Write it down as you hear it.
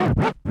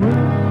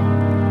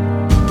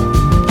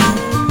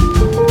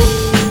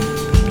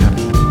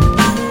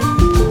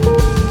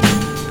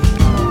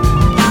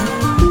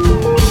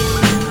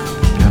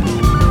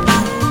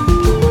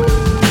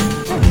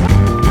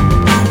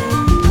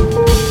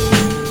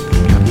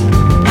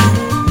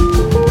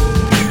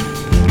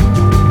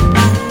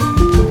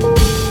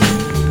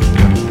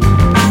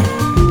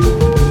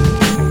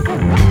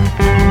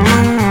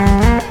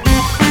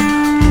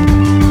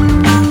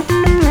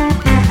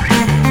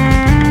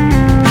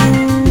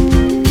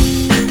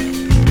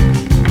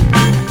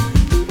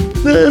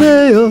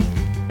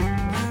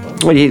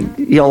What,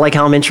 you don't like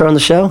how I'm introing the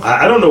show?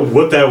 I don't know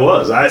what that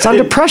was. It's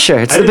under pressure.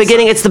 It's the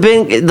beginning. It's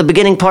the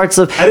beginning parts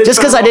of. Just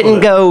because I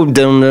didn't go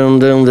dum dum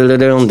dum dum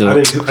dum dum.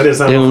 I didn't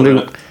sign on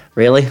that.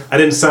 Really? I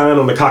didn't sign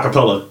on the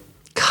cockapella.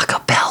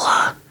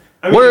 Cockapella.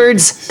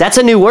 Words. That's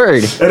a new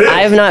word.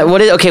 I have not.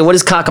 What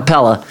is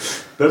cockapella?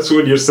 That's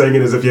when you're saying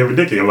it as if you have a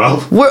dick in your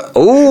mouth.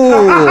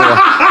 Ooh.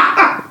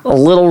 A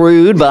little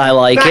rude, but I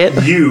like it.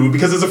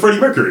 Because it's a Freddie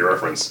Mercury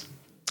reference.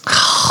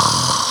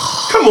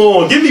 Come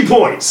on, give me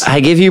points.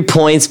 I give you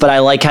points, but I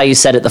like how you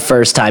said it the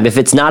first time. If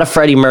it's not a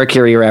Freddie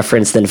Mercury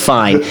reference, then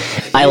fine.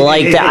 I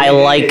like that.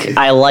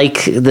 I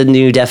like the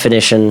new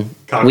definition.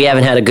 We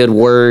haven't had a good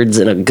words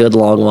in a good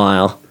long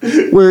while.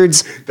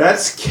 Words.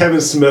 That's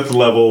Kevin Smith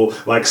level,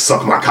 like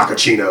suck my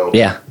cockachino.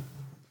 Yeah,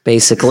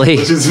 basically.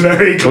 Which is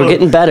very close. We're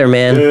getting better,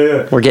 man.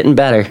 Yeah. We're getting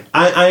better.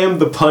 I am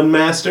the pun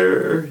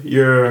master,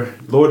 your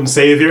Lord and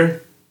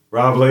Savior,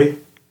 Rob Lee.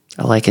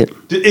 I like it.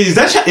 Is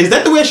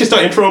that the way I should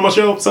start introing my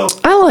show? So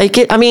I like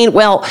it. I mean,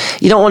 well,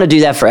 you don't want to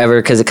do that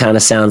forever because it kind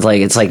of sounds like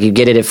it's like you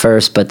get it at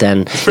first, but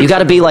then you got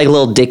to be like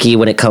Lil Dicky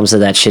when it comes to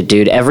that shit,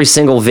 dude. Every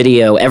single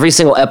video, every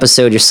single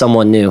episode, you're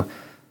someone new,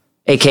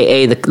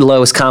 aka the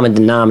lowest common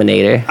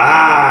denominator.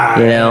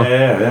 You know?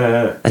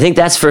 Yeah. I think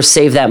that's for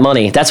Save That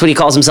Money. That's what he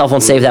calls himself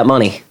on Save That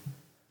Money.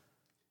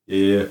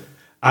 Yeah.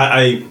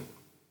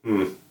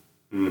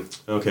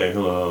 Okay.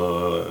 Hold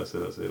on. Let's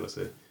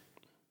see.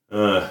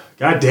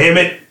 God damn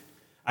it.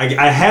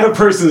 I had a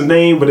person's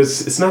name, but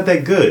it's not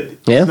that good.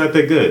 Yeah? It's not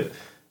that good.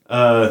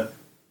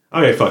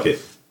 Okay, fuck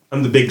it.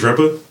 I'm the Big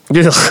Dripper.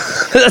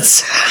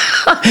 That's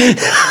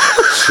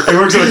It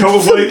works in a couple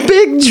ways.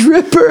 Big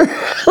Dripper.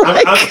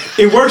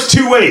 It works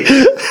two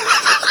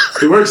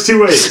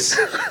ways.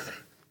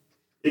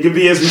 It can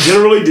be, as we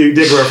generally do,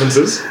 dick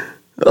references.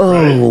 Oh,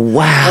 right?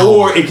 Wow.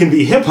 Or it can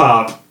be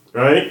hip-hop,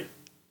 right?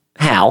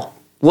 How?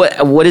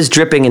 What is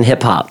dripping in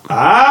hip-hop?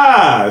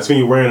 That's when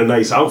you're wearing a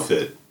nice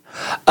outfit.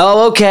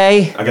 Oh,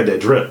 okay. I got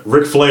that drip.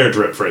 Ric Flair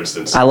drip, for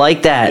instance. I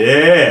like that.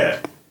 Yeah.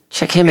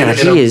 Check him out.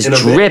 He is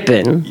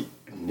dripping.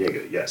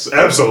 Nigga, yes,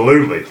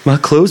 absolutely. My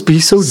clothes be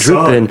so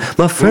dripping.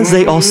 My friends,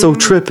 they also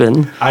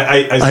tripping.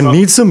 I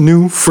need some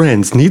new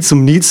friends. Need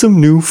some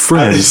new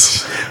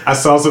friends. I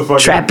saw some fucking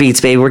trap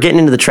beats, baby. We're getting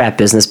into the trap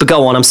business. But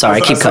go on. I'm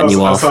sorry. I keep cutting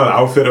you off. I saw an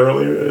outfit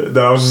earlier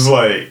that I was just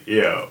like,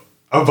 yo,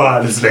 I'm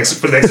buying this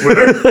next winter.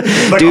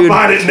 Like, dude, I'm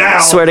buying it now.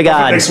 Swear to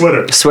God. Next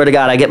winter. Swear to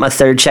God, I get my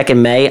third check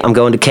in May. I'm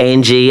going to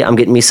K&G. I'm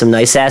getting me some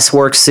nice ass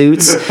work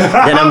suits.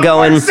 Then I'm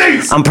going.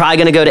 I'm probably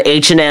gonna go to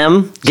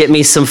H&M. Get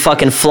me some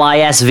fucking fly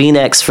ass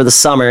V-necks for the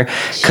summer.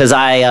 Cause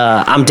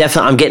I'm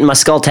getting my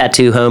skull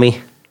tattoo, homie.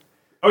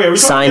 Okay,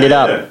 Signed it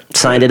up.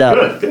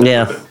 Good.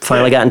 Yeah.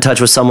 Finally got in touch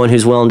with someone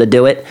who's willing to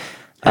do it.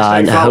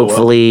 And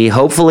hopefully,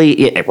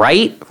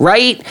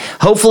 right?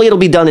 Hopefully it'll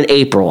be done in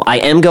April. I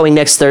am going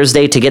next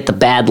Thursday to get the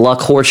bad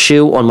luck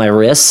horseshoe on my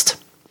wrist.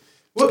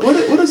 What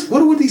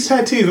are these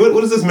tattoos?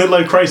 What is this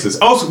midlife crisis?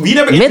 Also,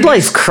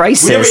 midlife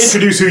crisis. We never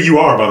introduced who you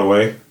are, by the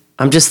way.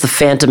 I'm just the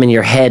phantom in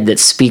your head that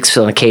speaks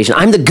on occasion.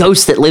 I'm the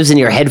ghost that lives in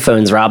your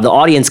headphones, Rob. The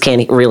audience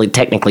can't really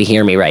technically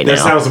hear me right now.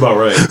 That sounds about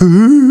right.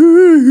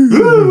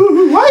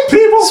 Ooh, white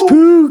people.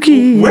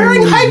 Spooky.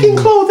 Wearing hiking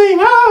clothing.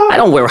 I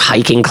don't wear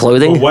hiking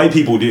clothing. Well, white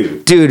people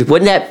do. Dude,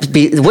 wouldn't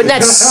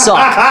that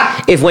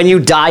suck if when you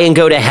die and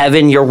go to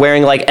heaven, you're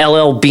wearing like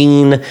LL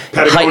Bean.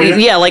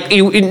 Yeah, like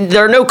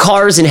there are no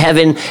cars in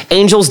heaven.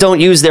 Angels don't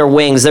use their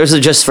wings. Those are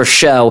just for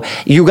show.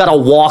 You got to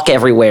walk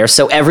everywhere.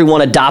 So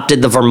everyone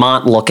adopted the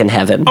Vermont look in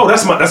heaven. Oh,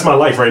 that's my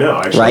life right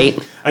now, actually. Right?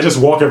 I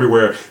just walk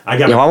everywhere. I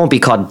won't be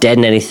called dead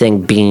in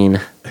anything bean.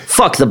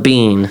 Fuck the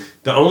bean.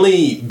 The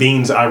only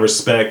beans I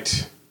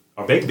respect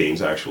are baked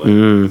beans,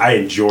 actually. I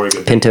enjoy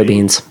good pinto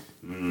beans.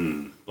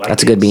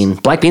 That's a good bean.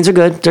 Black beans are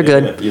good. They're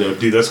good.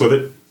 Do this with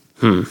it.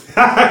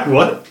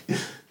 What?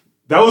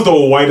 That was the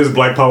whitest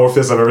black power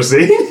fist I've ever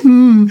seen.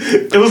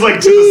 It was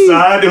like to the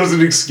side. It was an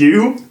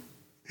excuse.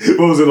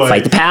 What was it like?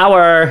 Fight the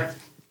power.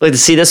 Look,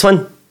 see this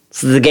one?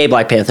 This is the gay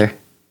Black Panther.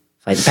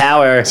 Fight the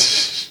power,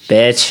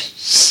 bitch.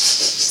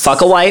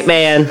 Fuck a white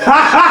man.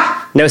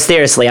 No,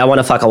 seriously, I want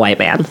to fuck a white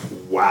man.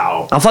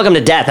 Wow. I'll fuck him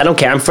to death. I don't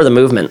care. I'm for the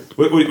movement.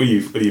 What are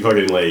you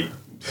fucking like?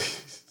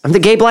 I'm the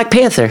gay Black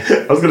Panther.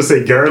 I was gonna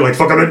say Garrett, like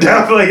fuck him to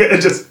death. Like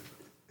it just,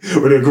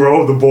 we're gonna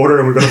grow up the border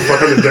and we're gonna fuck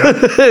him to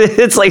death.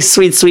 It's like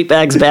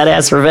Sweetback's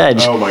Badass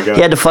Revenge. Oh my God.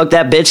 He had to fuck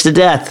that bitch to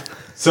death.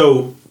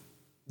 So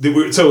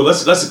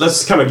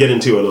let's kind of get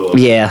into it a little.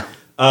 Yeah.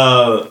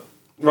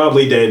 Rob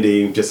Lee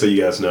Dandy, just so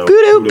you guys know,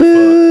 who the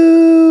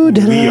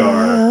fuck we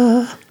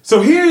are.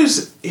 So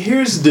here's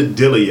the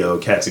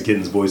dealio, cats and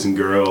kittens, boys and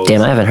girls.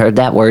 Damn, I haven't heard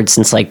that word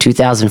since like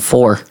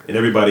 2004. And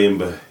everybody in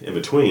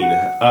between.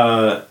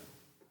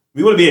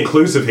 We want to be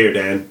inclusive here,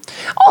 Dan.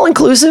 All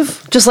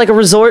inclusive, just like a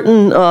resort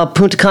in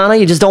Punta Cana.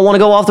 You just don't want to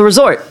go off the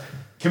resort.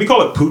 Can we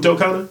call it Puto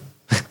Cana?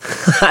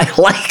 I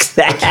like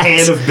that. A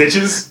can of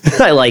bitches.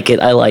 I like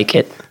it. I'm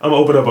gonna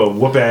open up a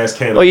whoop ass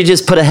can. Or you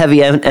just put a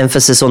heavy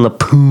emphasis on the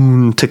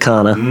Punta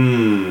Cana.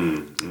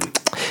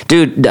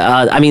 Dude,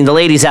 I mean, the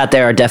ladies out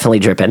there are definitely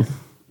dripping.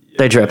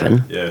 They're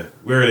dripping. Yeah.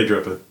 Where are they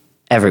dripping?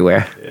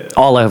 Everywhere. Yeah.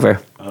 All over.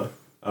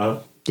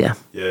 Yeah.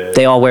 Yeah.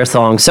 They all wear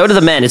thongs. So do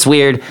the men. It's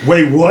weird.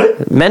 Wait, what?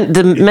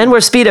 The men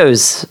wear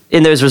Speedos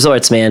in those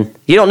resorts, man.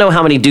 You don't know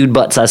how many dude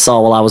butts I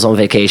saw while I was on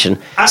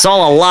vacation. I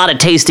saw a lot of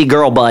tasty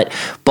girl butt,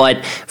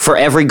 but for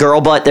every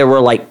girl butt, there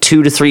were like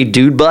 2 to 3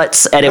 dude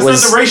butts, and That's it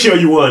was not the ratio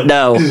you want.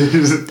 No.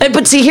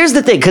 But see, here's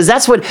the thing, because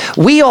that's what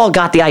we all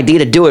got the idea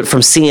to do it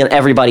from seeing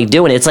everybody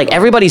doing it. It's like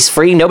everybody's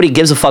free. Nobody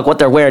gives a fuck what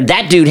they're wearing.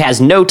 That dude has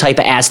no type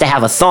of ass to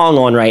have a thong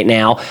on right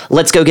now.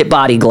 Let's go get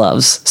body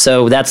gloves.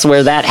 So that's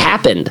where that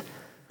happened.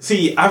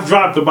 See, I've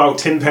dropped about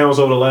 10 pounds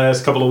over the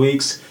last couple of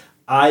weeks.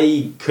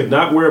 I could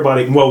not wear a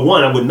body... Well,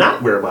 one, I would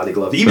not wear a body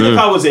glove. Even if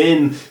I was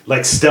in,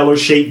 like, stellar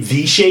shape,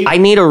 V shape. I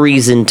need a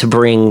reason to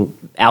bring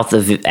out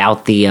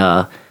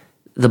the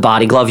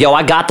body glove. Yo,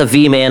 I got the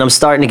V, man. I'm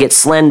starting to get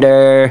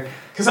slender.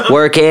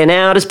 Working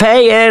out is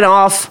paying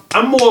off.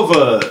 I'm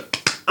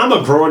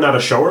a grower, not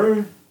a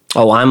shower.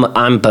 Oh,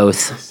 I'm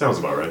both. Sounds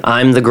about right.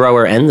 I'm the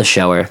grower and the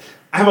shower.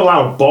 I have a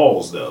lot of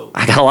balls, though.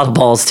 I got a lot of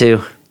balls,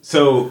 too.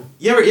 So,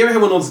 you ever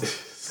have one of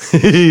those...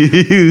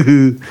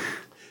 You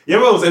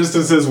ever those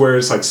instances where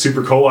it's like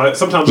super cold?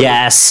 Sometimes.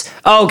 Yes.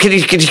 Oh, can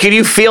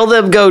you feel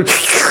them go?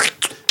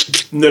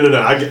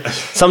 No.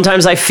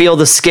 Sometimes I feel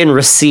the skin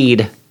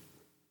recede.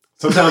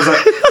 Sometimes.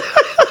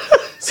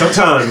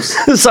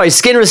 Sorry,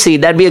 skin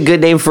recede. That'd be a good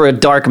name for a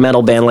dark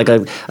metal band, like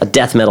a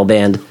death metal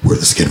band. We're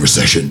the Skin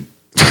Recession.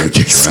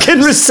 Skin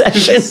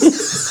recession.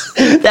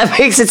 That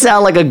makes it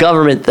sound like a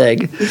government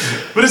thing.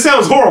 But it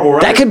sounds horrible,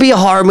 right? That could be a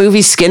horror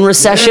movie, Skin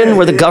Recession,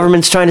 where the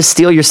government's trying to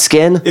steal your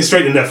skin. It's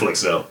straight to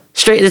Netflix, though.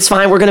 Straight, it's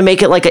fine. We're gonna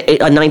make it like a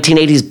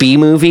 1980s B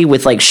movie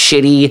with like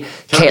shitty,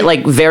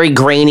 like very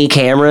grainy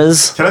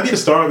cameras. Can I be the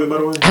star of it, by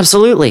the way?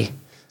 Absolutely.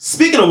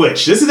 Speaking of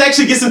which, this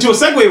actually gets into a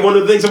segue of one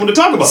of the things I want to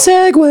talk about.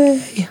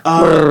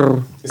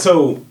 Segue.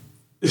 So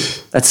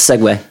that's a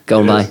segue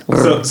going by.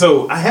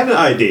 So I have an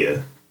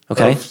idea.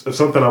 Okay. Of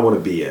something I want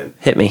to be in.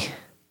 Hit me.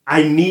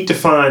 I need to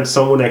find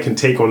someone that can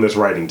take on this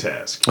writing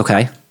task.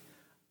 Okay.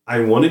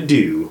 I want to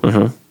do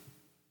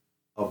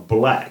a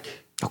black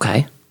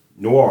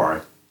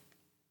noir,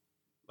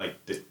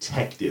 like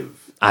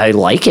detective. I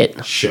like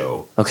it.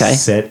 Show. Okay.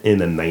 Set in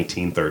the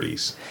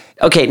 1930s.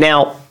 Okay,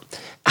 now,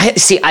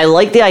 I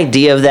like the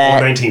idea of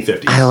that. Or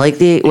 1950s. I like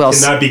the... Well, it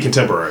cannot be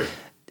contemporary.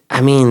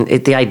 I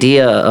mean, the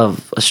idea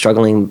of a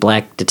struggling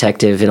black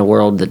detective in a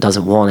world that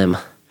doesn't want him.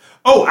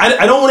 Oh,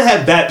 I don't want to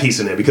have that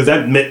piece in there because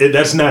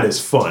that's not as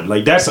fun.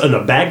 Like, that's in the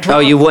backdrop. Oh,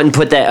 you wouldn't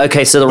put that...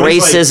 Okay, so the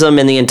racism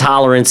and the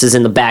intolerance is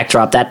in the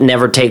backdrop. That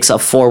never takes a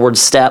forward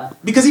step.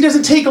 Because he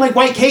doesn't take, like,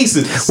 white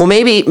cases. Well,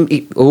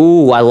 maybe...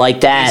 Ooh, I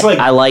like that.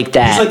 I like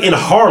that. He's, like, in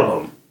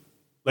Harlem.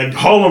 Like,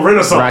 Harlem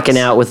Renaissance. Rocking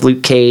out with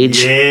Luke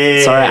Cage.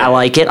 Yeah. Sorry, I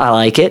like it.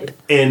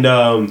 And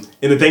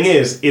the thing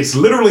is, it's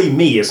literally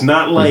me. It's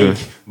not, like,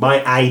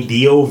 my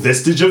ideal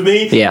vestige of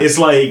me. Yeah. It's,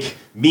 like,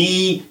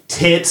 me,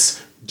 tits...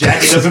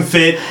 Jacket doesn't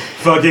fit.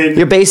 Fucking.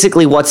 You're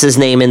basically what's his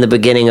name in the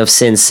beginning of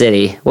Sin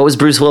City. What was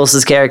Bruce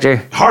Willis's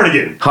character?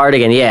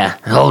 Hardigan, yeah.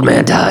 Old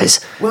man dies.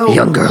 Well,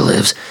 young girl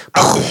lives.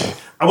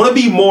 I want to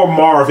be more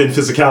Marv in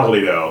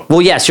physicality, though.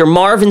 Well, yes, you're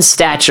Marv in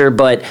stature,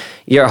 but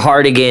you're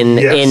Hardigan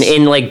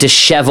in like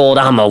disheveled.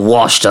 I'm a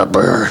washed up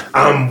bird.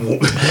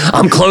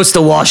 I'm close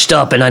to washed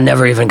up, and I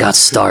never even got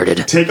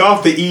started. Take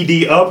off the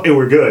ED up, and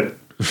we're good.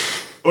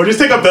 Or just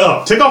take off the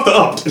up. Take off the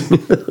up.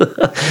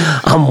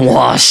 I'm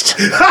washed.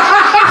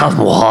 I'm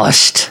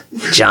washed,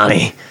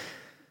 Johnny.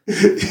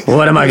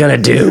 What am I gonna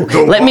do?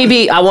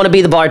 I want to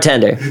be the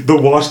bartender. The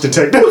wash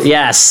detective?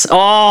 Yes.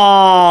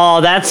 Oh,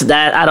 that's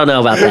that. I don't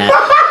know about that.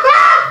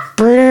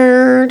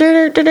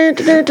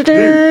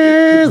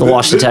 The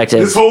Wash Detective.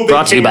 This whole thing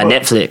brought to you by up.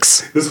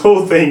 Netflix. This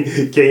whole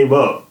thing came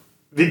up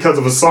because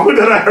of a song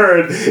that I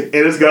heard, and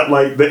it's got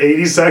like the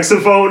 80s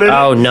saxophone in it.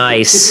 Oh,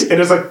 nice.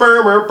 And it's like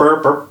burr, burr,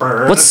 burr, burr,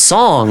 burr. What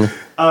song?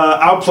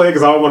 I'll play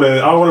because I don't want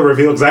to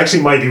reveal because I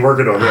actually might be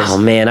working on this. Oh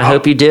man, I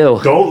hope you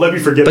do. Don't let me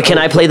forget. But can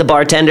I play the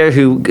bartender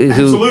who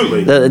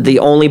Absolutely. the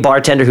only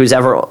bartender who's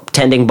ever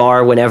tending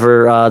bar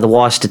whenever the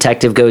Wash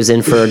Detective goes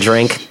in for a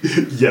drink?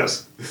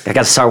 Yes. I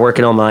got to start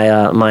working on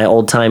my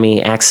old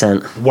timey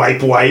accent.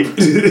 Wipe.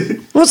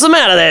 What's the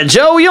matter there,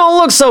 Joe? You don't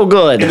look so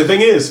good. And the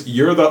thing is,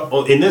 you're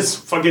in this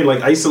fucking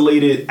like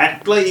isolated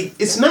like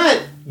it's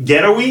not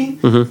ghetto-y,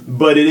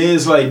 but it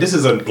is like this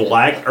is a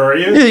black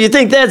area. You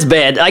think that's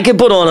bad? I could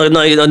put on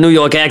a New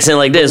York accent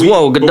like this.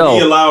 Whoa, we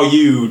allow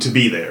you to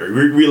be there.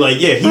 We're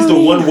like, yeah, he's the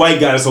one white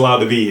guy that's allowed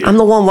to be here. I'm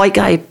the one white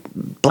guy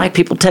black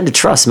people tend to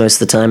trust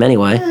most of the time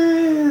anyway.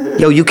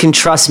 Yo, you can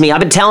trust me.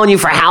 I've been telling you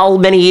for how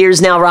many years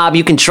now, Rob,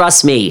 you can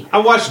trust me. I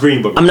watched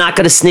Green Book. I'm not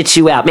going to snitch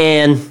you out,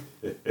 man.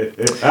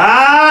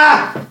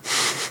 Ah!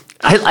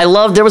 I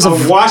love, there was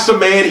I watched a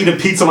man eat a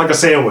pizza like a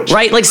sandwich.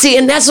 Right, like, see,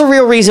 and that's the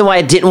real reason why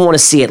I didn't want to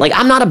see it. Like,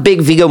 I'm not a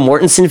big Viggo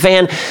Mortensen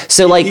fan,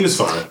 so, like... He was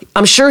fine.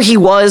 I'm sure he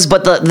was,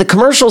 but the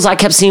commercials I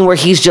kept seeing where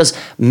he's just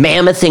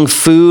mammothing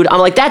food, I'm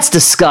like, that's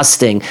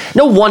disgusting.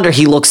 No wonder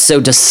he looks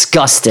so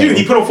disgusting. Dude,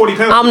 he put on 40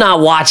 pounds. I'm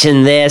not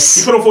watching this.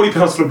 He put on 40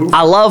 pounds for the movie.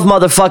 I love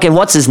motherfucking,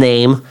 what's his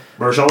name?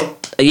 Mahershala?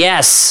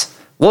 Yes.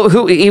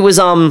 Who he was,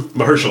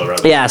 Mahershala,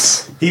 rather.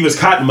 Yes. He was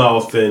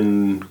Cottonmouth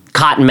and...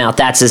 Cottonmouth,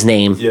 that's his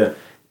name. Yeah.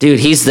 Dude,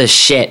 he's the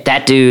shit.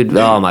 That dude,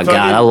 oh my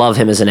God, I love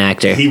him as an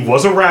actor. He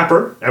was a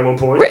rapper at one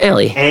point.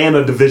 Really? And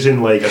a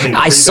Division, like, I think.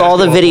 I saw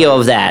the video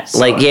of that. Son.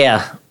 Like,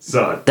 yeah.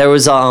 Son. There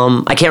was,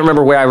 I can't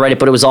remember where I read it,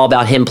 but it was all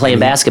about him playing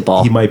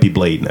basketball. He might be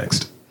Blade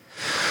next.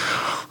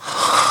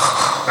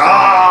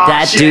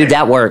 Dude,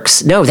 that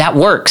works. No, that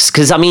works.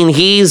 Because, I mean,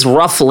 he's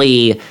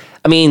roughly...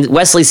 I mean,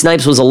 Wesley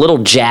Snipes was a little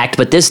jacked,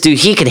 but this dude,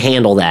 he could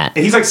handle that.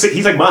 And he's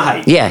like my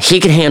height. Yeah, he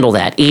could handle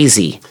that.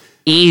 Easy.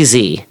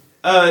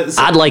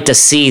 I'd like to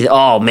see,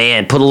 oh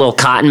man, put a little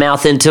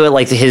Cottonmouth into it,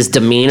 like his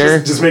demeanor.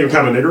 Just make him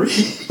kind of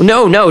niggery?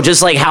 No,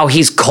 just like how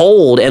he's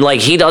cold and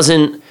like he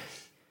doesn't,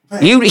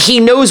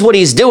 he knows what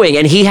he's doing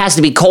and he has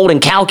to be cold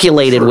and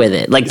calculated with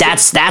it. Like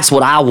that's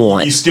what I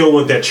want. You still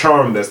want that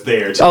charm that's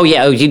there. Oh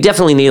yeah, you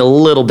definitely need a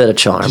little bit of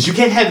charm. Because you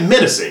can't have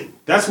menacing.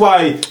 That's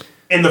why...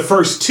 In the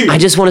first two. I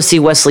just want to see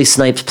Wesley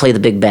Snipes play the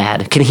big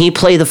bad. Can he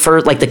play the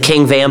first, like the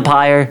king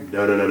vampire?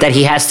 No. That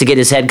he has to get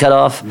his head cut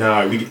off?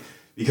 No,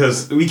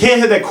 because we can't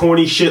have that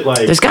corny shit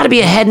like... There's got to be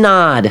a head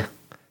nod.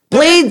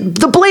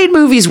 The Blade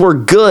movies were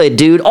good,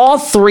 dude. All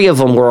three of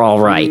them were all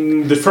right.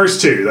 The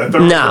first two.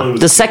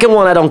 The second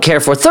one I don't care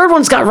for. Third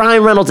one's got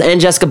Ryan Reynolds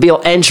and Jessica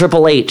Biel and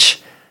Triple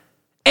H.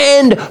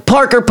 And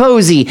Parker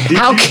Posey.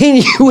 How can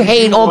you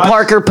hate on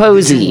Parker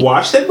Posey? Did you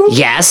watch that movie?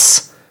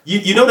 Yes.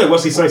 You know that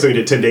Wesley Snipes only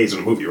did 10 days in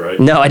the movie, right?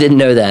 No, I didn't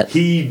know that.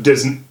 He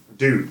doesn't...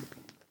 Dude.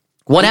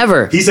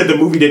 Whatever. He said the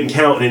movie didn't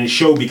count in his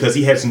show because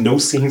he has no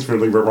scenes for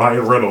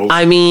Ryan Reynolds.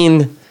 I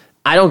mean,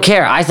 I don't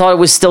care. I thought it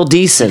was still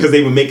decent. Because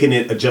they were making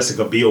it a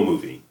Jessica Biel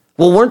movie.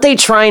 Well, weren't they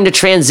trying to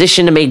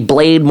transition to make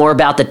Blade more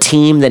about the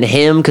team than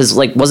him? Because,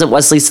 like, wasn't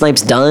Wesley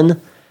Snipes done?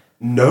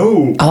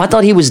 No. Oh, I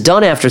thought he was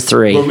done after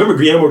 3. Well, remember,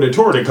 Guillermo del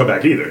Toro didn't come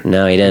back either.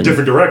 No, he didn't.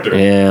 Different director.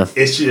 Yeah.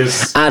 It's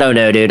just... I don't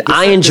know, dude.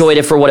 I enjoyed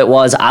it for what it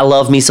was. I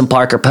love me some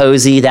Parker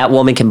Posey. That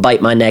woman can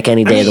bite my neck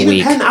any day of the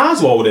week. Patton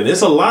Oswalt in it.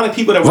 There's a lot of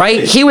people that were right?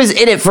 in it. He was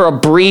in it for a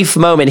brief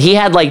moment. He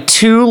had like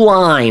 2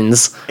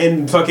 lines.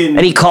 And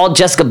he called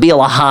Jessica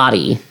Biel a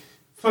hottie.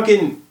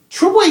 Fucking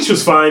Triple H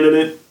was fine in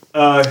it.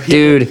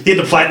 Dude. He had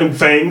the platinum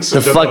fangs.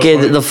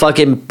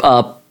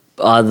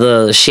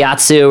 The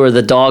Shiatsu or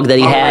the dog that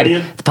he had,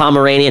 the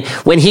Pomeranian,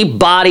 when he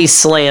body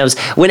slams,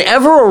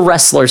 whenever a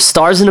wrestler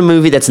stars in a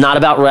movie that's not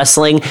about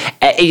wrestling,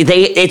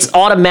 it's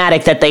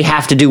automatic that they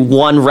have to do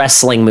one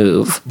wrestling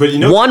move.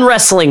 One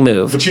wrestling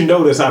move. But you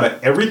notice out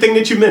of everything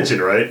that you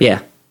mentioned, right?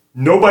 Yeah.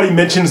 Nobody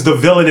mentions the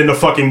villain in the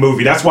fucking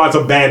movie. That's why it's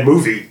a bad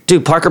movie.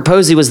 Dude, Parker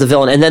Posey was the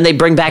villain, and then they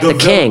bring back the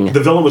king. The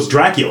villain was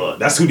Dracula.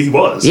 That's who he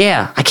was.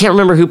 Yeah. I can't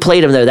remember who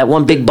played him, though. That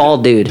one big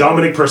bald dude.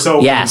 Dominic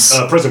Purcell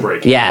from Prison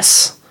Break.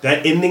 Yes.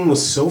 That ending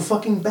was so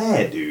fucking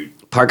bad,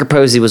 dude. Parker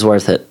Posey was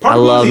worth it. I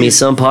love me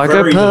some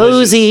Parker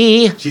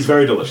Posey. Delicious. She's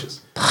very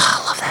delicious.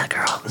 I love that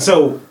girl.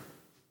 So,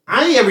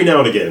 every now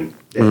and again,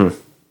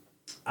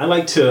 I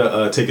like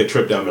to take a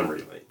trip down memory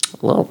lane.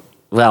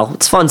 Well,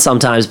 it's fun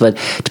sometimes, but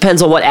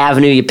depends on what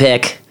avenue you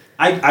pick.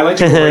 I like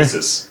to go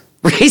racist.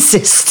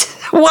 Racist?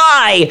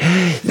 Why?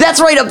 That's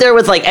right up there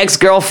with like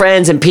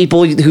ex-girlfriends and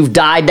people who've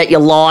died that you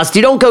lost.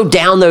 You don't go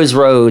down those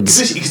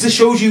roads. Because it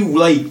shows you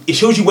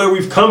where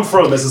we've come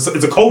from as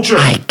a culture.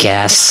 I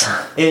guess.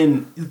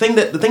 And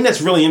the thing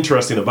that's really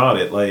interesting about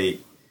it,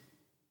 like,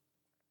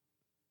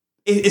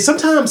 it's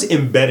sometimes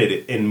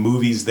embedded in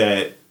movies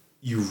that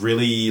you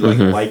really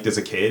liked as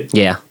a kid.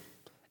 Yeah.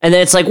 And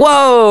then it's like,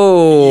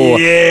 whoa.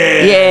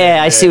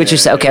 Yeah, I see what you're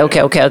saying.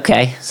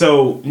 Okay.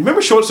 So, you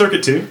remember Short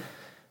Circuit 2?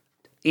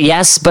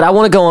 Yes, but I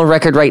want to go on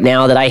record right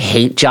now that I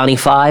hate Johnny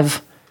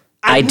Five.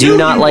 I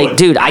don't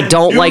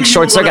like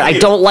Short Circuit. I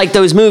don't like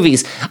those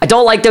movies.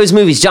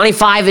 Johnny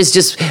Five is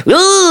just,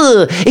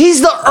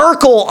 he's the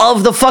Urkel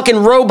of the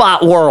fucking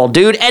robot world,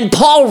 dude. And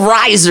Paul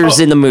Reiser's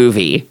in the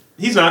movie.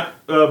 He's not.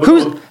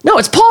 No,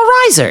 it's Paul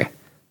Reiser.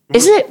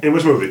 Isn't it? In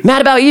which movie?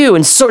 Mad About You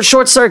and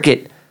Short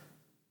Circuit.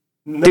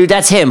 No. Dude,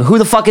 that's him. Who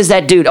the fuck is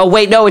that dude? Oh,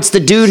 wait, no, it's the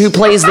dude who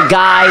plays the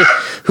guy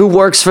who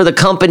works for the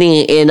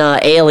company in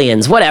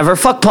Aliens. Whatever.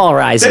 Fuck Paul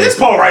Reiser. That is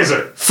Paul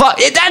Reiser. Fuck,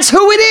 that's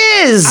who it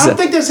is. I don't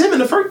think that's him in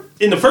the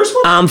first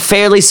one. I'm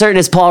fairly certain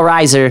it's Paul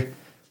Reiser.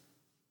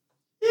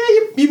 Yeah,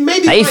 you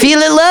maybe. I feel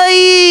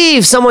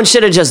alive. Someone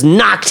should have just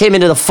knocked him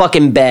into the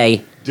fucking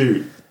bay.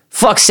 Dude.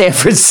 Fuck San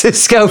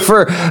Francisco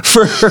for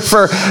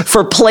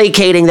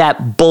placating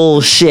that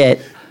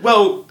bullshit.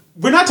 Well,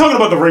 we're not talking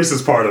about the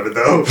racist part of it,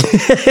 though.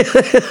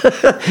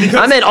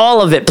 I meant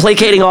all of it,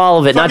 placating all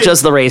of it, not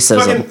just the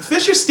racism. Fucking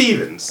Fisher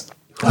Stevens,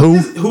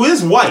 who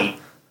is white.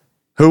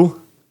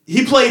 Who?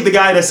 He played the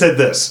guy that said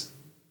this.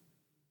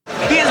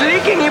 He is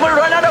leaking. He will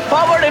run out of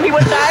power and he will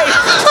die.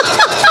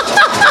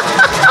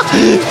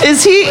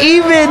 Is he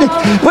even?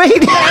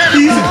 Wait.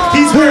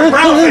 He's wearing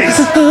brown face.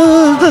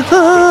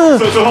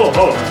 So hold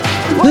on.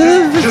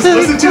 Just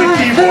listen to the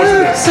keyboard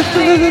of this.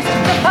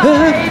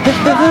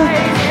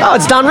 Oh,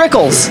 it's Don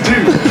Rickles. Dude,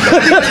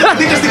 I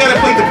think that's the guy that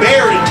played the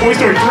bear in Toy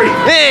Story 3.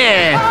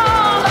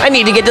 I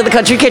need to get to the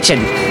country kitchen.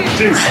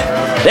 Dude.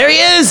 There he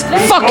is.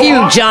 Fuck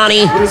you,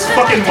 Johnny. With his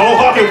fucking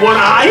mohawk and one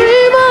eye.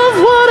 Dream of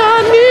what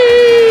I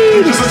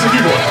need. Dude, just listen to the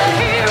keyboard.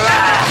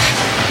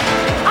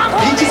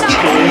 He just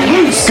getting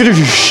loose.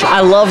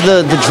 I love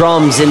the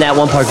drums in that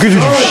one part.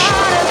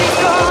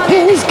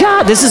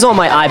 God, this is on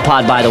my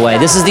iPod, by the way.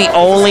 This is the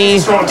only...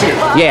 Strong too.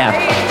 Yeah.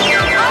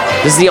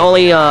 This is the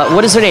only...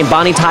 what is her name?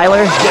 Bonnie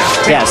Tyler?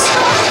 Yes.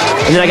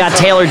 And then I got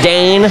Taylor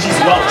Dane. She's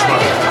Welch,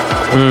 brother.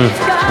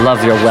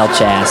 Love your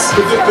Welch ass.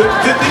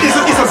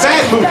 It's a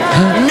bad movie.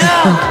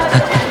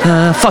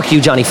 Fuck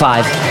you, Johnny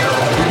Five.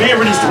 Me and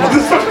Renee used to love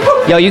this fucking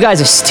movie. Yo, you guys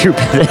are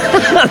stupid.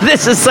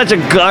 This is such a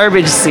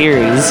garbage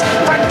series.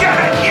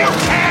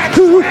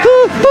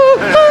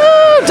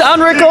 Don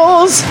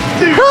Rickles.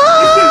 Dude,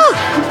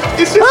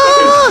 it's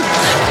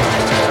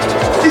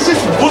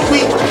just what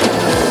we...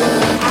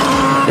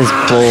 It's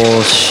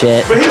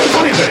bullshit. But here's the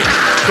funny thing.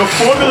 The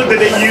formula that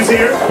they use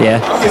here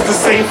is the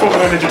same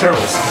formula in Ninja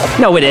Turtles.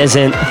 No, it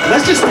isn't.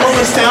 Let's just throw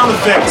in sound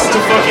effects to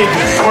fucking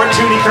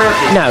cartoony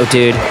characters. No,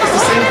 dude. It's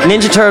the same thing.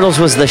 Ninja Turtles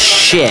was the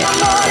shit.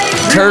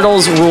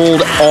 Turtles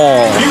ruled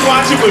all. You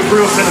watch it with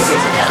real cynicism.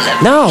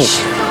 No.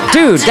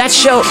 Dude, that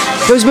show,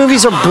 those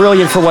movies are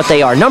brilliant for what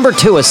they are. Number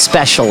 2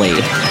 especially.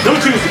 Number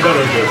 2 is the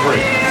better of the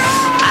 3.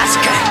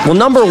 Well,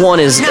 number 1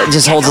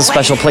 just holds a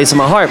special place in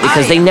my heart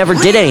because they never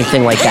did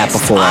anything like that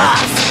before.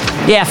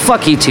 Yeah,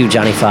 fuck you too,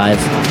 Johnny Five.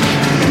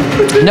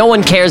 No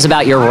one cares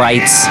about your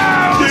rights.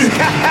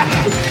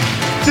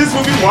 Just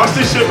when we watch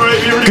this shit, right,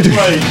 everybody's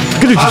like,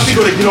 how's he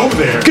gonna get over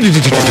there?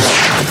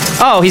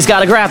 Oh, he's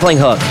got a grappling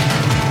hook.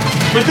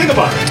 But think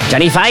about it.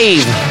 Johnny Five.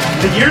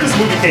 The year this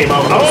movie came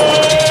out, I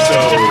was so,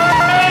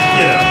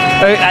 you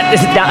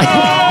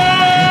know.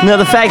 No,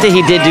 the fact that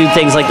he did do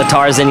things like the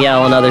Tarzan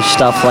yell and other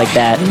stuff like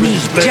that. Me,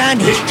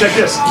 Johnny. Check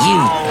this.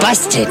 You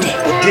busted.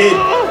 Did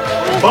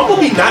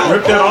Bumblebee not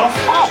rip that off?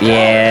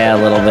 Yeah, a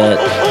little bit.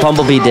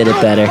 Bumblebee did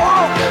it better.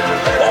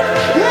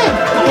 Yeah,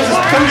 because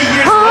it's 30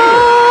 years later.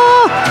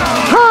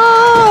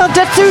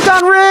 That's through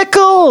Don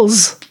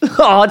Rickles.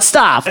 Oh, it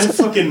stopped. That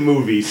fucking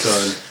movie,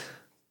 son.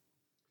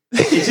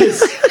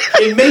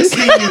 It makes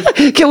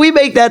me... Can we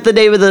make that the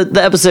name of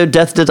the episode,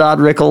 Death to Don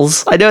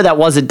Rickles? I know that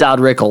wasn't Don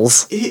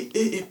Rickles.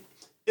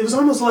 It was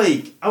almost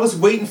like I was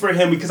waiting for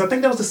him because I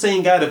think that was the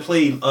same guy that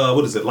played,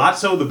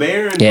 Lotso the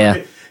Bear? And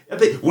yeah. I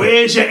think,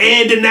 where's your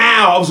Andy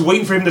now? I was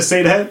waiting for him to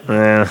say that.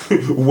 Yeah.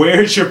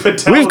 Where's your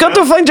Patel? We've got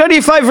to find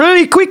Johnny Five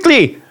really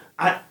quickly.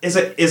 Is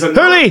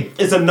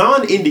a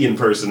non-Indian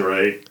person,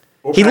 right?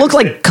 He looked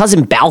like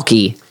Cousin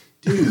Balky.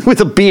 Dude,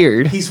 with a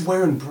beard. He's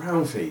wearing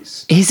brown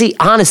face. Is he?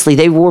 Honestly,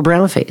 they wore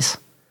brown face.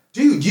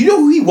 Dude, you know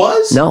who he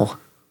was? No.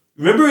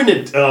 Remember in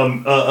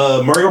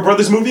the Mario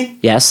Brothers movie?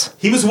 Yes.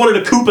 He was one of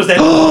the Koopas that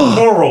had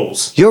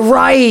corals. You're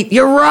right.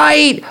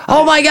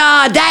 Oh my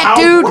God, that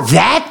dude.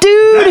 That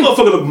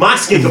motherfucker looked my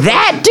skin.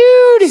 That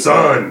dude.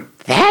 Son.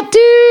 That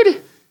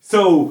dude.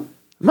 So.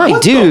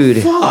 What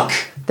the fuck?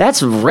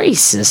 That's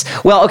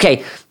racist. Well,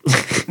 okay.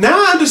 Now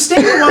I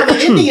understand why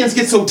the Indians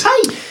get so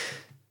tight.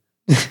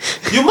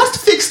 You must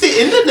fix the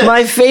internet.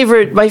 My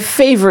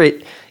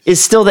favorite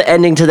is still the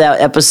ending to that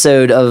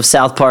episode of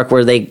South Park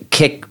where they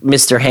kick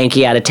Mr.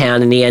 Hanky out of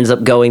town and he ends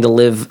up going to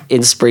live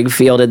in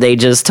Springfield and they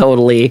just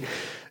totally,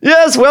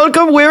 yes,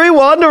 welcome weary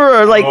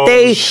wanderer. Like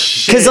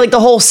because like the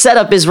whole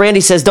setup is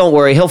Randy says, don't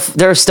worry,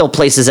 there are still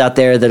places out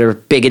there that are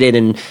bigoted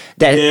and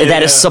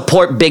that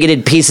support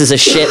bigoted pieces of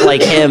shit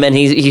like him, and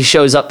he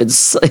shows up in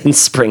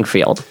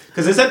Springfield.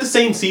 Because is that the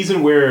same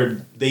season where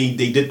they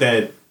did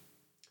that?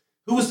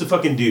 Who was the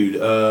fucking dude?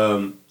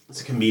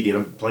 It's a comedian.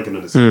 I'm blanking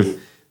on his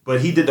name.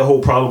 But he did the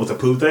whole problem with the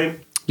poo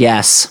thing.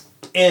 Yes.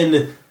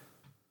 And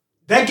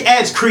that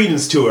adds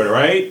credence to it,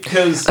 right?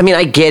 Because I mean,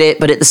 I get it,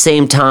 but at the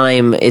same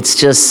time, it's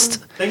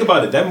just... Think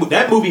about it.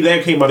 That movie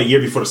there came out a year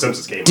before The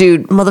Simpsons came out.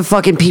 Dude,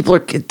 motherfucking people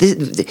are...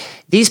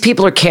 These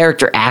people are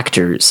character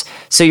actors.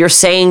 So you're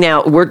saying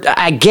now...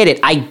 I get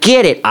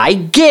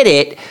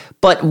it.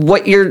 But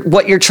what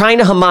you're trying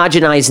to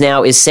homogenize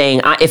now is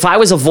saying, if I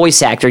was a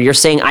voice actor, you're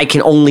saying I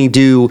can only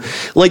do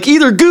like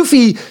either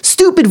goofy,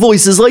 stupid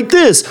voices like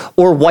this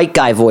or white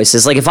guy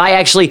voices. Like if I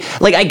actually,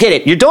 like I get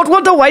it. You don't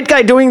want the white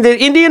guy doing the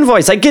Indian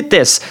voice. I get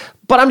this.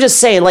 But I'm just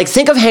saying, like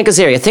think of Hank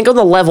Azaria. Think of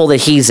the level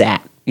that he's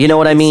at. You know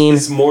what I mean?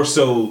 It's more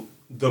so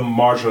the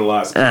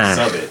marginalized piece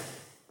of it.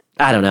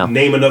 I don't know.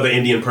 Name another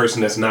Indian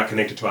person that's not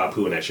connected to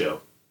Apu in that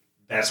show.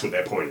 That's what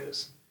that point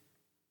is.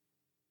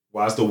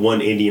 Why is the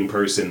one Indian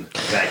person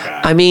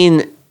that guy? I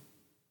mean,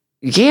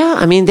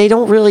 they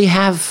don't really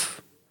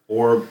have...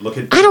 Or look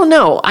at... I don't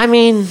know. I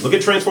mean... Look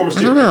at Transformers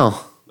 2. I don't know.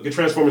 Look at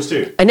Transformers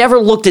 2. I never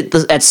looked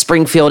at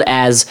Springfield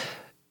as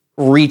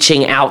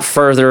reaching out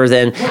further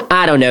than...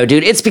 I don't know,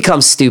 dude. It's become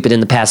stupid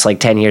in the past,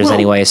 10 years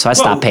anyway, so I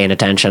stopped paying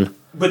attention.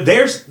 But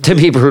there's... To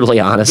be brutally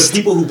honest. The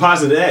people who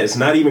posited that, it's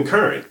not even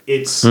current.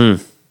 It's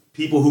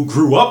people who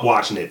grew up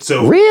watching it.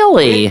 So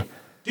really?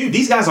 Dude,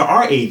 these guys are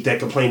our age that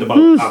complained about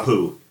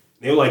Apu.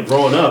 They were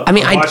growing up. I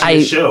mean, watching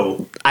the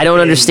show. I don't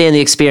understand the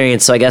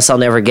experience, so I guess I'll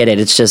never get it.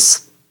 It's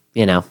just,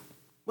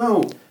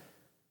 Well,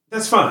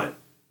 that's fine.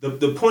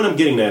 The point I'm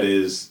getting at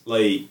is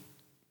you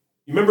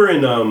remember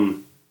in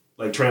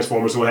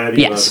Transformers or what have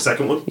you, yes. The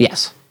second one?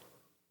 Yes.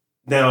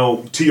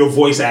 Now, to your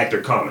voice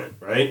actor comment,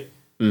 right?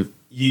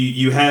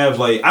 You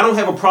have I don't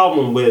have a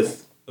problem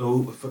with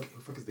who the fuck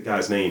is the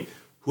guy's name?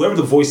 whoever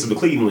the voice of the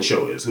Cleveland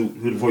show is, who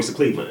the voice of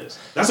Cleveland is.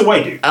 That's a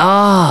white dude.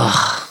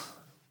 Ah.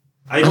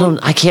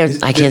 I can't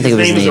think of his name.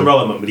 His name is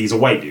irrelevant, but he's a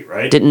white dude,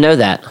 right? Didn't know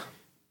that.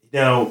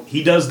 Now,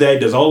 he does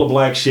all the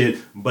black shit,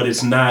 but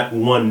it's not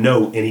one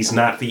note, and he's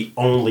not the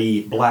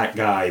only black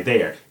guy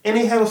there. And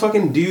they have a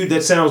fucking dude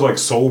that sounds like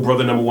Soul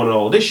Brother #1 and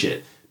all of this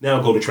shit.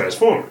 Now go to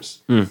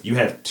Transformers. You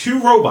have 2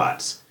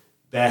 robots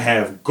that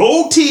have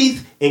gold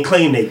teeth and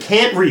claim they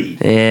can't read.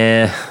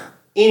 Yeah.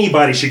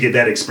 Anybody should get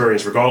that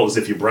experience, regardless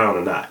if you're brown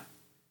or not.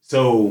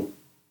 So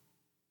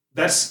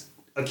that's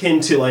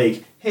akin to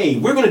like, hey,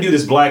 we're going to do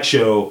this black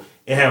show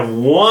and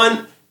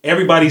have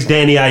everybody's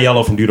Danny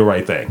Aiello from Do the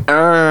Right Thing.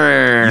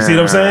 You see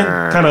what I'm saying?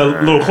 Kind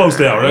of a little close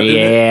down, right?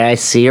 Yeah, I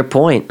see your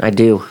point. I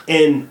do.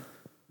 And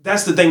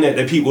that's the thing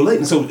that people like.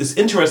 And so it's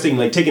interesting,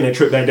 like taking that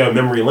trip back down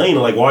memory lane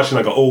and like watching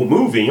like an old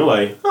movie. And you're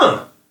like,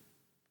 huh.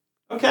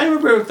 Okay, I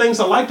remember things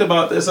I liked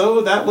about this.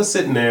 Oh, that was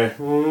sitting there.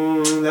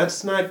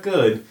 That's not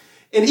good.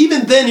 And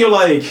even then, you're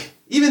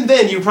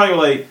probably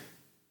like,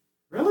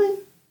 really?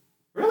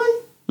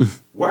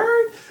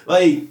 Word?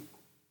 Like,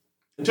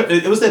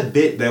 it was that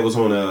bit that was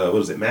on, what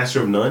was it,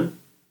 Master of None?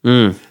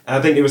 And I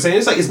think they were saying,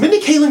 it's like, is Mindy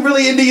Kaling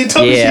really Indian?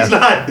 Tell me she's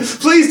not.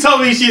 Please tell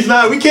me she's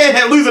not. We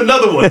can't lose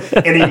another one.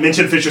 And he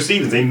mentioned Fisher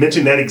Stevens. They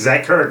mentioned that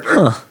exact character.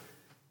 Huh.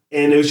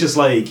 And it was just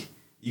like,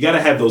 you got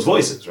to have those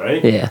voices,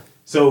 right? Yeah.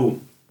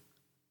 So,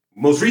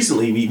 most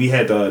recently, we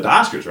had the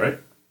Oscars, right?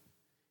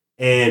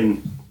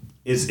 And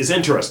it's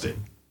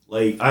interesting.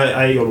 Like,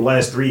 I on the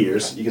last 3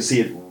 years, you can see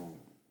it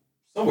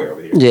somewhere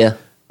over here. Yeah.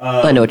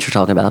 I know what you're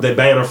talking about. The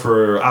banner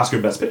for Oscar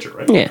Best Picture,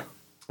 right? Yeah.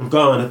 I've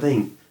gone, I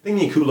think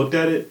me and Koo looked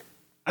at it.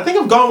 I think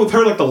I've gone with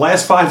her like the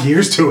last 5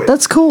 years to it.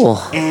 That's cool.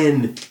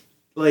 And,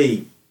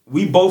 like,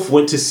 we both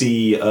went to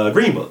see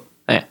Green Book.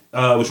 Yeah.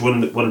 Which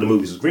one of the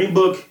movies was Green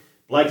Book,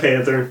 Black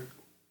Panther,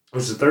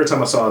 which is the third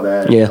time I saw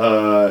that.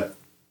 Yeah.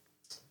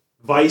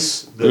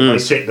 Vice, the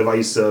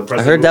vice president.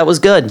 I heard that was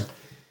good.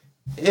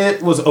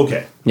 It was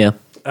okay. Yeah.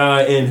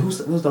 And who's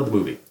the other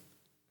movie?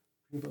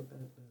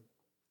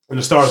 When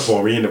The Star is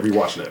Born, we ended up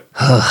rewatching it.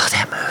 Oh,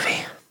 that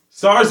movie.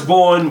 Star is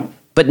Born.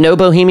 But no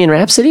Bohemian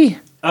Rhapsody?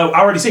 I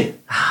already seen it.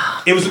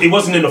 It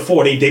wasn't in the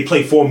 4. They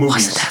played 4 movies.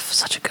 Wasn't that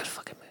such a good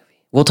fucking movie?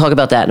 We'll talk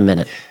about that in a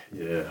minute.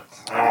 Yeah.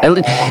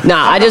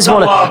 I just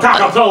want to.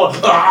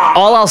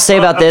 All I'll say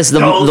about this,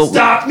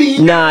 stop me,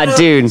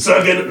 dude.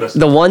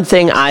 The one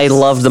thing I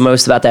loved the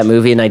most about that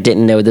movie, and I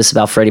didn't know this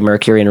about Freddie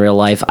Mercury in real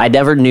life, I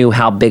never knew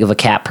how big of a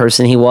cat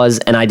person he was,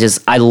 and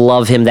I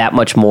love him that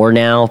much more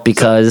now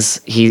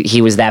because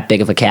he was that big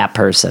of a cat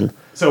person.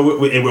 So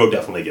we'll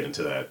definitely get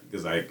into that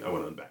because I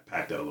want to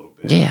unpack that a little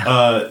bit.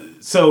 Yeah.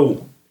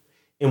 So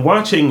in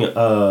watching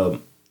the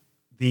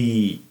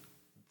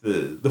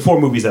 4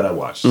 movies that I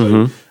watched,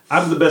 so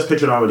out of the Best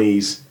Picture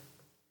nominees,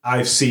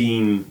 I've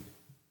seen.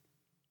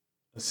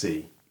 Let's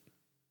see.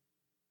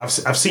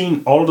 I've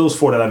seen all of those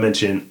 4 that I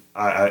mentioned.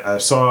 I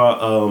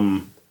saw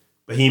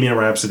Bohemian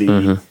Rhapsody,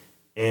 and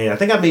I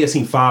think I may have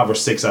seen 5 or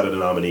 6 out of the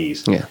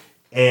nominees. Yeah.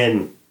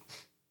 And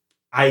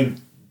I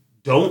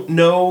don't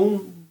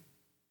know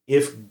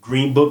if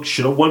Green Book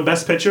should have won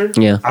Best Picture.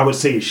 Yeah. I would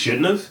say it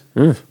shouldn't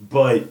have,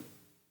 but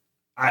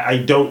I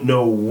don't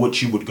know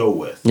what you would go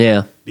with.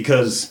 Yeah.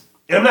 Because,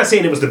 and I'm not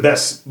saying it was the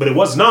best, but it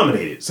was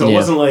nominated. So it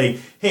wasn't like,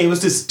 hey, it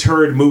was this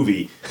turd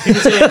movie.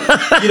 People say,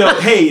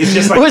 hey, it's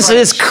just like what's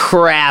this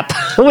crap?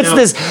 What's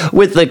this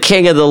with the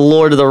King of the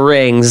Lord of the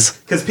Rings?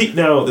 Because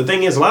now the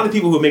thing is, a lot of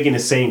people who are making the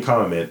same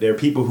comment, there are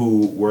people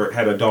who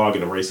had a dog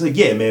in the race. Like,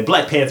 yeah, man,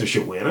 Black Panther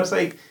should win. I was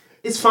like,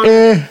 it's fine.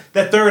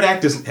 That third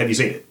act is. Have you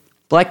seen it?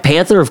 Black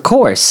Panther, of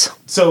course.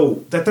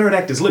 So that third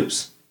act is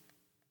loose.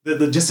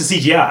 Just the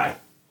CGI,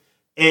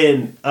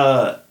 and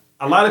a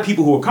lot of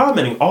people who were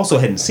commenting also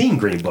hadn't seen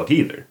Green Book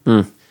either.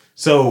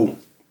 So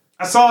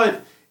I saw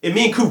it, and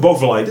me and Coop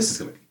both were like, "This is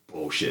gonna be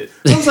bullshit."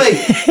 So I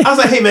was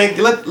like, "Hey man,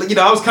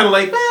 I was kind of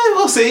like,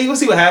 we'll see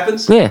what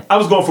happens." Yeah. I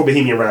was going for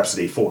Bohemian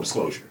Rhapsody, full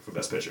disclosure, for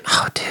Best Picture.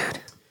 Oh, dude.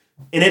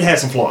 And it has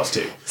some flaws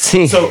too.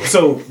 See.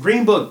 So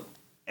Green Book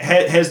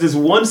has this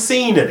one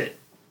scene in it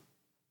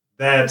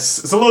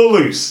it's a little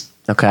loose.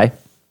 Okay.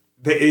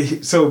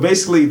 So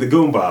basically, the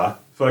Goomba,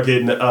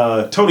 fucking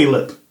Tony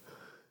Lip.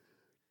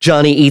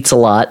 Johnny eats a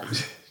lot.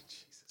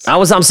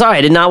 I'm sorry,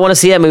 I did not want to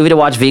see that movie to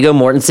watch Viggo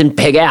Mortensen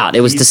pig out.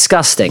 It was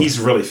disgusting. He's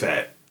really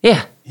fat.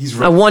 Yeah. He's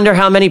I wonder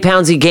how many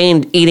pounds he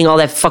gained eating all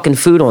that fucking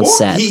food on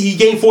set. He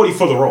gained 40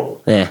 for the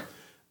role. Yeah.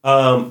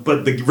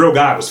 But the real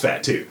guy was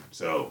fat too.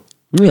 So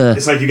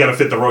it's like you got to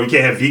fit the role. You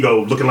can't have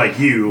Viggo looking like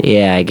you.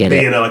 Yeah, I get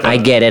it. I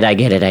get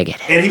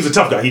it. And he was a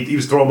tough guy. He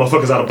was throwing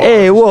motherfuckers out of bars.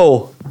 Hey,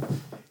 whoa.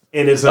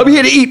 And I'm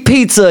here to eat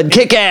pizza and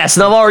kick ass,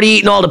 and I've already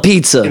eaten all the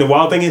pizza. And the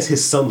wild thing is,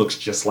 his son looks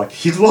just like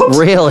he looks.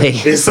 Really?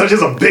 His son is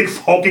a big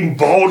hulking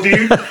bald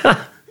dude.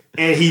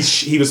 And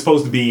he was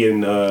supposed to be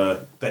in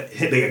the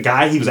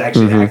guy. He was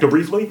actually an actor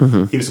briefly.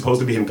 He was supposed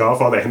to be in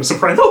Godfather and The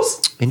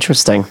Sopranos.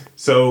 Interesting.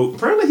 So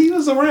apparently he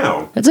was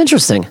around. That's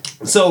interesting.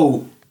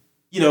 So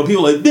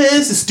people are like,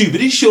 this is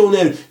stupid. He's showing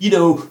that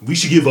we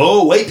should give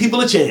all white people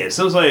a chance.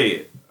 So I was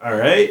like, all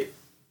right,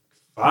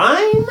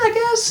 fine, I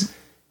guess.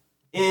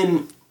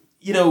 And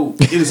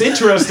it was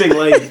interesting,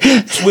 like,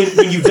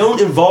 when you don't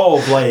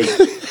involve, like,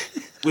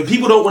 when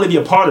people don't want to be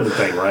a part of the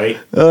thing, right?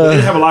 They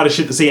didn't have a lot of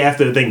shit to say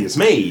after the thing gets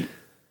made.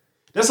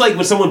 That's like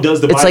when someone does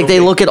the It's like they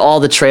look at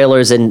all the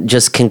trailers and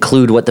just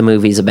conclude what the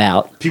movie's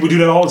about. People do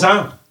that all the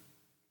time.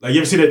 Like, you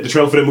ever see the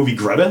trailer for that movie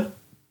Greta?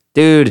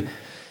 Dude.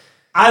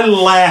 I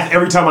laugh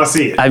every time I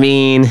see it. I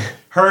mean...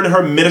 Her and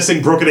her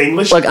menacing broken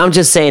English. Look, I'm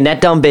just saying,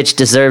 that dumb bitch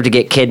deserved to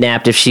get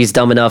kidnapped if she's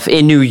dumb enough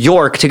in New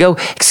York to go,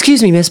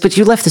 excuse me, miss, but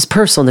you left this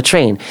purse on the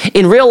train.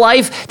 In real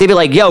life, they'd be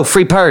like, yo,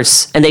 free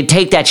purse. And they'd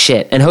take that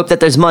shit and hope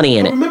that there's money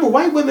in it. Remember,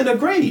 white women are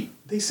great.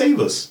 They save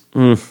us.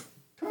 Come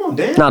on,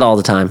 Dan. Not all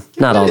the time.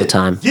 Not all the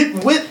time.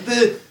 Get with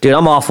the... Dude,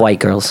 I'm off white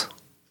girls.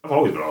 I've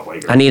always been off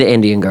white girls. I need an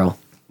Indian girl.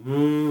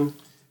 The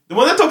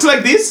one that talks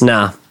like this?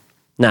 Nah.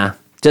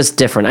 Just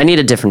different. I need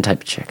a different type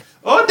of chick.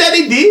 Oh,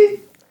 Daddy D.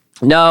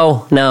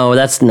 No,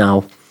 that's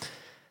no.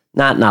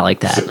 Not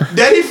like that.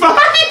 Daddy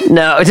Fine?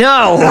 No.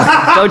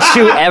 Don't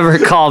you ever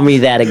call me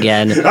that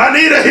again. I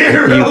need a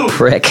hero. You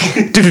prick.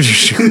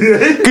 just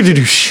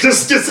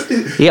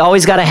You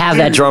always got to have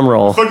that drum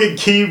roll. fucking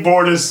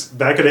keyboardists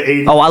back in the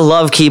 80s. Oh, I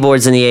love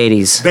keyboards in the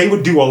 80s. They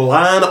would do a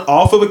line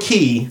off of a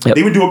key. Yep.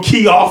 They would do a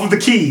key off of the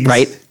keys.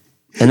 Right?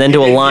 And then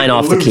do a line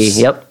off the key. loose.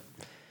 Yep.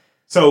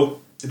 So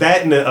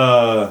that and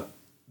the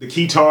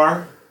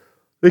keytar.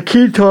 The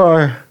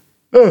keytar.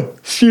 Oh,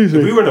 excuse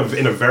We were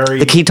in a very...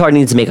 The keytar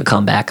needs to make a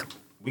comeback.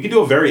 We could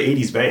do a very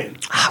 80s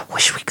band. I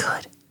wish we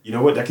could. You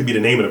know what? That could be the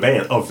name of the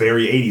band. A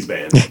very 80s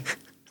band.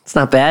 It's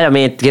not bad. I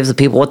mean, it gives the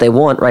people what they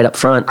want right up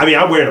front. I mean,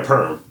 I'm wearing a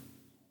perm.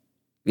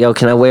 Yo,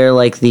 can I wear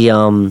like the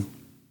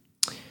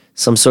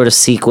some sort of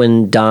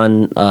sequin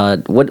Don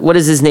what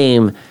is his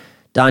name?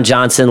 Don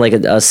Johnson, like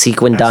a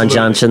sequin Don Absolutely.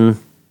 Johnson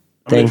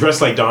I'm thing. gonna dress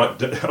like I'm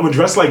gonna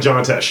dress like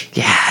John Tesh.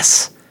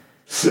 Yes.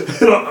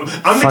 I'm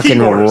the Fucking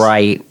keyboardist.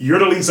 right. You're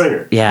the lead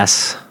singer.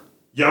 Yes.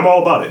 Yeah, I'm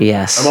all about it.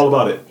 Yes. I'm all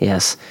about it.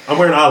 Yes. I'm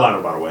wearing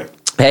eyeliner, by the way.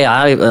 Hey,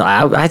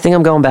 I think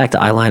I'm going back to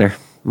eyeliner.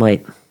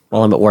 Might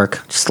while I'm at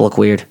work, just to look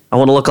weird. I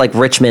want to look like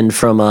Richmond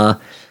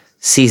from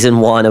season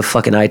 1 of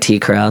fucking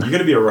IT Crowd. You're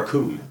gonna be a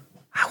raccoon.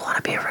 I want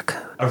to be a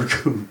raccoon. A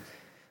raccoon.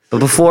 But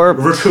before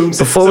Raccoon.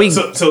 so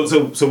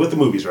So with the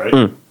movies,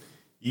 right?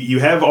 You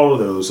have all of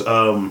those.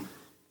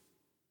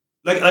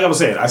 Like I was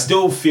saying, I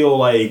still feel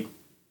like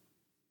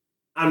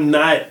I'm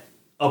not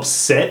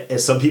upset,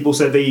 as some people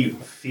said they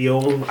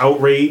feel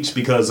outraged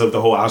because of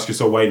the whole Oscar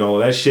so white and all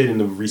of that shit in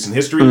the recent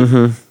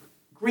history.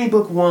 Green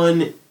Book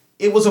won.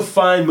 It was a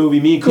fine movie.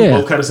 Me and Coop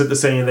both kind of said the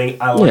same thing.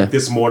 I like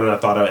this more than I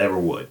thought I ever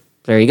would.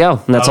 There you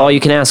go. And that's all you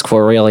can ask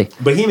for, really.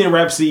 Bohemian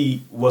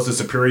Rhapsody was a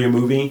superior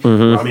movie.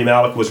 Rami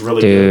Malek was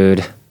really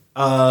Dude.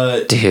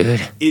 good.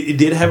 Dude. It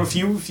did have a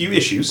few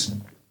issues,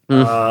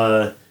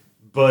 but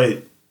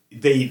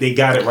they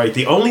got it right.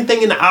 The only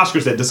thing in the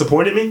Oscars that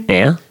disappointed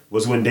me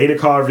was when Dana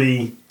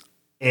Carvey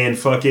and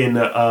fucking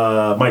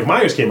Mike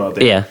Myers came out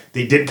there. Yeah.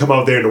 They didn't come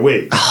out there in the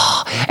wigs.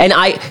 And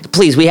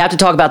please, we have to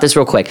talk about this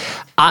real quick.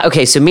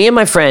 Okay, so me and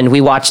my friend,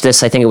 we watched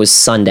this, I think it was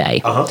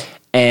Sunday.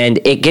 And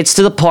it gets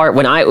to the part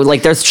when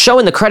they're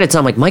showing the credits, and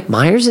I'm like, Mike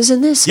Myers is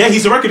in this? Yeah,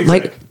 he's the record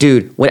executive. Like,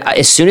 dude,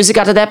 as soon as it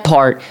got to that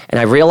part, and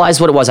I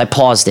realized what it was, I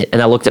paused it,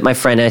 and I looked at my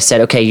friend, and I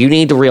said, okay, you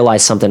need to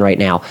realize something right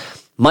now.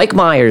 Mike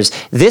Myers,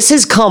 this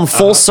has come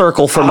full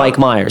circle for Mike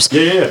Myers.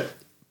 Yeah.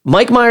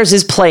 Mike Myers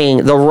is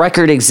playing the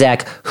record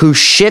exec who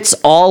shits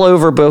all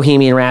over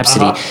Bohemian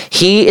Rhapsody.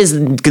 He is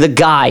the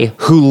guy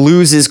who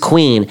loses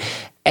Queen.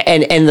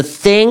 And the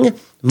thing,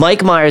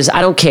 Mike Myers,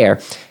 I don't care.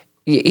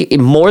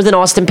 More than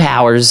Austin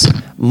Powers,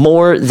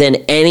 more than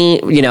any,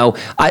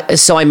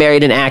 So I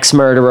Married an Axe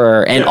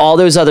Murderer and all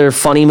those other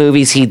funny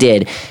movies he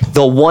did.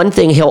 The one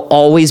thing he'll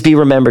always be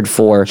remembered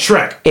for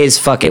Shrek is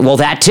fucking, well,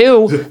 that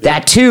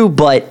too,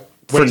 but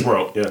Wayne's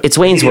World. Yeah. It's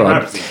Wayne's World.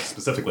 Rhapsody,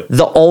 specifically.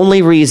 The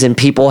only reason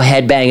people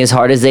headbang as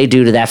hard as they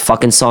do to that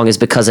fucking song is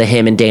because of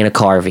him and Dana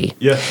Carvey.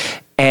 Yeah.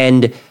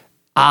 And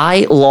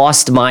I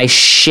lost my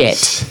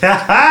shit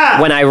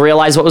when I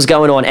realized what was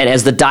going on. And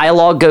as the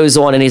dialogue goes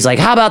on, and he's like,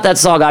 how about that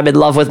song, I'm in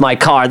love with my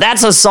car?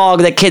 That's a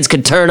song that kids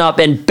could turn up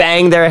and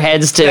bang their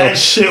heads to. That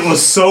shit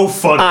was so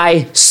funny.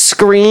 I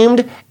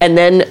screamed, and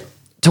then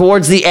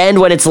towards the end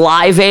when it's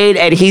Live Aid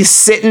and he's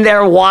sitting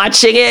there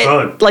watching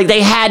it, like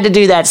they had to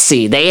do that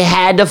scene. They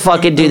had to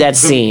fucking do that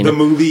scene. The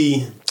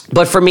movie.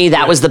 But for me,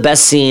 that was the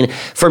best scene.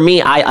 For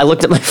me, I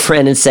looked at my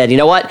friend and said, you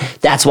know what?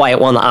 That's why it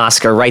won the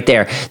Oscar right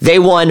there. They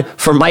won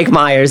for Mike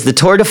Myers, the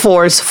tour de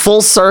force,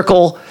 full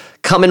circle,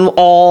 coming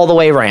all the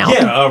way around.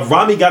 Yeah,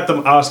 Rami got the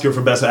Oscar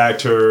for Best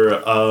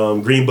Actor.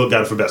 Green Book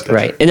got it for Best Picture.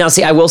 Right. And now,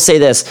 see, I will say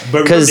this.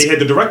 But they had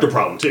the director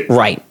problem, too.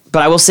 Right.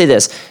 But I will say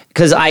this,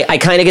 because I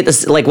kind of get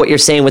this, like what you're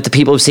saying with the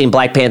people who've seen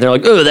Black Panther,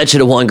 like, oh, that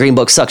should have won. Green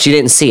Book sucks. You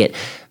didn't see it.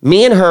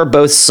 Me and her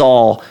both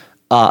saw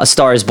A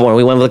Star is Born.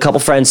 We went with a couple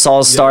friends, saw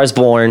A Star is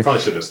Born.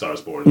 Probably should have Star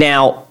is Born.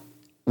 Now,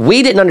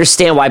 we didn't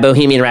understand why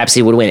Bohemian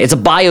Rhapsody would win. It's a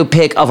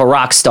biopic of a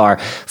rock star.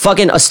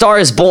 Fucking A Star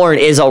is Born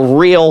is a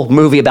real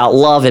movie about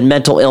love and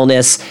mental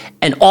illness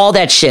and all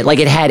that shit. Like,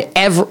 it had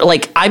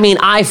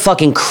I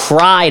fucking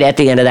cried at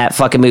the end of that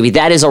fucking movie.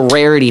 That is a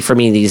rarity for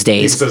me these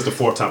days. He says the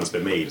fourth time it's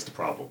been made is the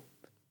problem.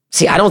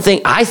 See,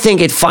 I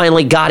think it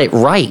finally got it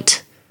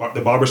right.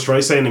 The Barbara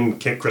Streisand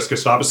and Chris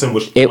Christopherson,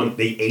 which one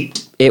they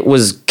ate? It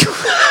was...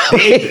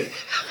 They ate it.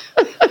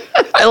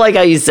 I like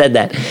how you said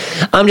that.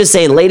 I'm just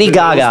saying, Lady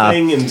Gaga...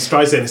 Thing and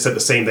Streisand said the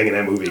same thing in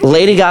that movie.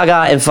 Lady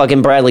Gaga and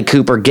fucking Bradley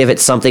Cooper give it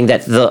something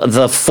that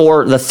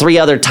the three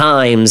other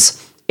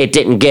times it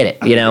didn't get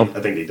it, you know? I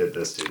think they did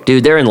this too.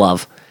 Dude, they're in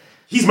love.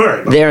 He's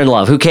married. They're in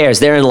love. Who cares?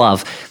 They're in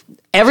love.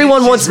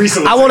 Everyone wants...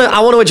 I want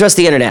to address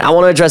the internet. I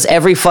want to address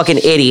every fucking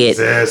idiot.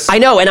 Jesus. I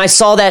know, and I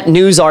saw that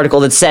news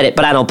article that said it,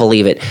 but I don't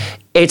believe it.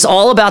 It's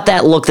all about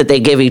that look that they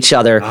give each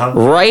other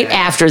right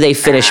after they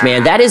finish,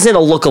 man. That isn't a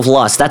look of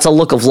lust. That's a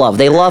look of love.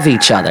 They love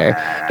each other.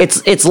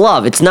 It's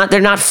love. It's not.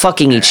 They're not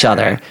fucking each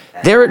other.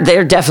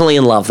 They're definitely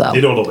in love though.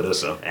 They don't know about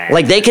this though.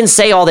 Like they can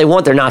say all they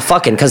want. They're not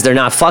fucking because they're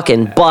not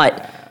fucking,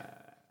 but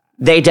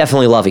they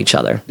definitely love each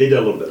other. They do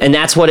a little bit. And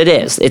that's what it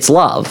is. It's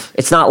love.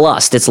 It's not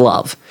lust. It's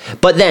love.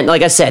 But then,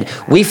 like I said,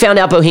 we found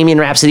out Bohemian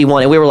Rhapsody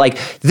won, and we were like,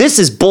 this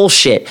is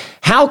bullshit.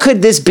 How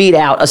could this beat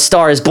out A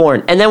Star is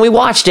Born? And then we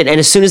watched it, and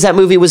as soon as that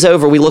movie was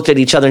over, we looked at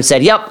each other and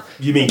said, yep,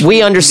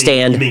 we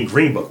understand. You mean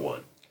Green Book won?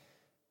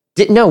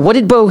 No, what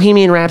did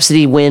Bohemian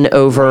Rhapsody win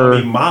over?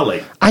 I mean,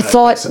 Molly. I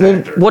thought,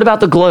 well, what about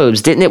the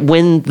Globes? Didn't it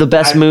win the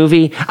best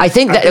movie? I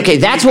think that, okay,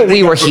 that's what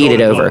we were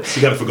heated over.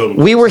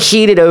 We were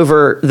heated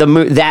over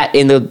that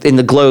in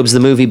the Globes, the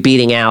movie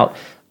beating out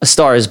A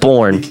Star is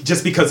Born.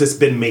 Just because it's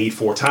been made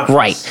 4 times.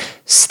 Right.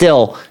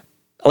 Still,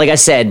 like I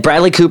said,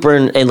 Bradley Cooper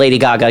and Lady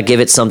Gaga give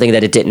it something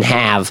that it didn't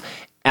have.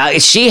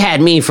 She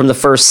had me from the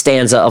first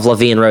stanza of La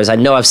Vie en Rose. I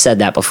know I've said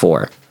that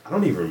before. I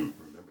don't even remember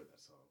that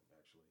song,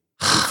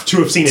 actually. To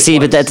have seen it See,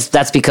 twice. but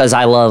that's because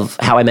I love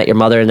How I Met Your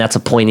Mother, and that's a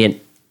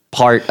poignant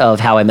part of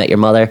How I Met Your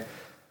Mother.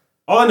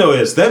 All I know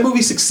is that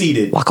movie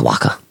succeeded Waka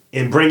Waka.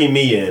 in bringing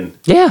me in,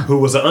 Yeah. who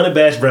was an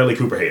unabashed Bradley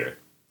Cooper hater.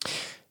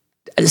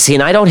 See,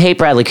 and I don't hate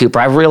Bradley Cooper.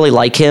 I really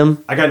like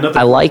him. I got nothing.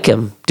 I like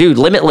him. Dude,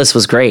 Limitless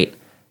was great.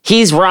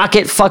 He's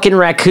Rocket fucking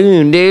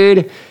Raccoon,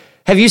 dude.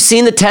 Have you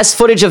seen the test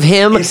footage of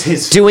him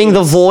doing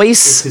the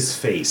voice? It's his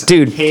face.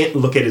 Dude, I can't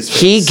look at his face.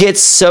 He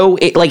gets so...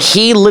 Like,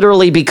 he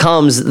literally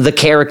becomes the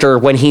character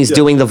when he's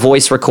doing the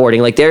voice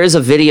recording. Like, there is a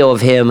video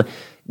of him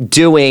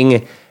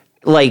doing,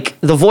 like,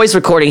 the voice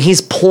recording. He's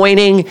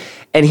pointing,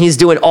 and he's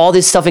doing all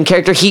this stuff in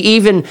character. He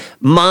even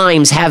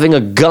mimes having a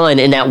gun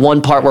in that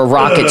one part where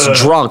Rocket's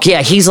drunk.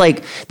 Yeah, he's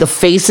like... The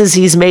faces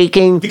he's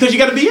making... Because you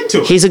got to be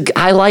into it.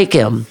 I like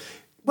him.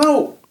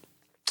 Well...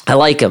 I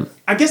like him.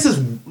 I guess it's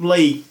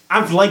like...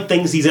 I've liked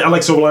things he's in. I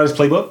like Silver Linings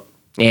Playbook.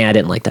 Yeah, I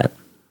didn't like that.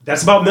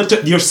 That's about mental...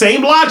 Your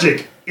same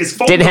logic is...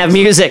 Didn't have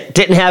music.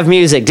 Didn't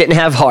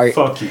have heart.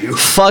 Fuck you.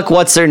 Fuck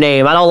what's her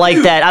name. I don't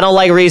like that. I don't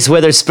like Reese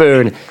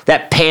Witherspoon.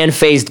 That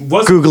pan-faced,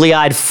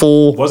 googly-eyed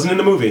fool. Wasn't in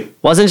the movie.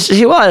 Wasn't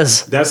she?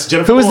 Was. That's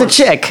Jennifer Who was Lawrence.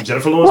 the chick?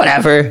 Jennifer Lawrence.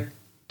 Whatever.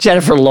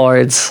 Jennifer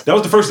Lawrence. That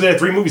was the first they had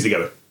 3 movies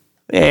together.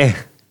 Eh.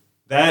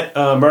 That,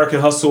 American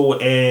Hustle,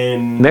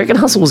 and... American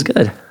Hustle was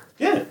good.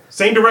 Yeah.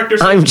 Same director.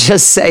 I'm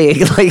just saying.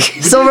 Like,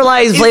 Silver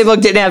Linings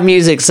Playbook didn't have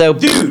music, so...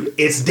 Dude,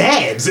 it's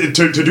dads to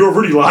do a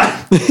Rudy line.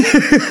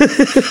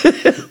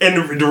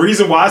 And the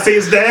reason why I say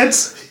it's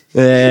dads... He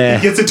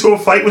gets into a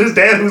fight with his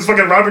dad, who's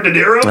fucking Robert De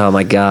Niro. Oh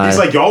my god! He's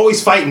like, "You're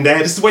always fighting,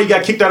 Dad. This is why you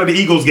got kicked out of the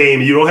Eagles game,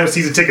 and you don't have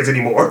season tickets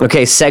anymore."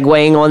 Okay,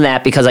 segueing on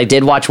that because I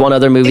did watch one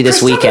other movie this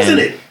Chris Tucker's in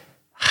weekend. it.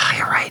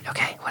 You're right.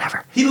 Okay,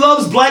 whatever. He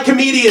loves black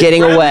comedians. Getting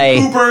Bradley away.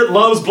 Cooper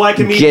loves black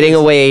comedians. Getting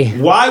away.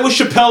 Why was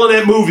Chappelle in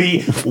that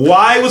movie?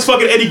 Why was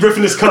fucking Eddie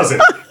Griffin his cousin?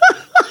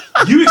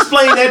 You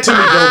explain that to me,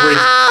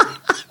 Dobry.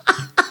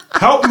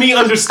 Help me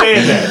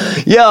understand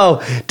that.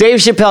 Yo, Dave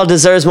Chappelle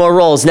deserves more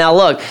roles. Now,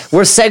 look,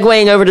 we're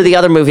segueing over to the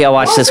other movie I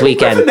watched this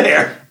weekend.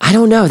 There? I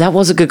don't know. That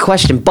was a good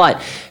question. But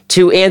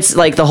to answer,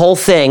 like, the whole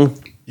thing...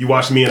 You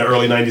watched me in an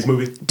early 90s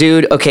movie?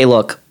 Dude, okay,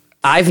 look.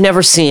 I've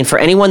never seen... For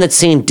anyone that's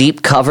seen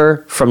Deep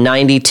Cover from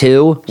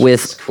 92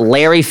 with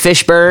Larry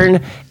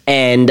Fishburne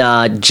and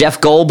Jeff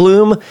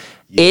Goldblum,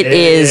 it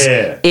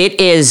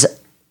is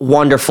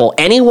wonderful.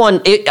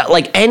 Anyone...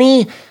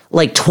 any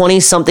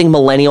 20-something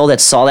millennial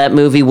that saw that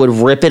movie would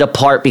rip it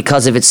apart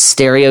because of its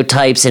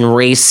stereotypes and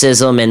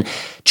racism and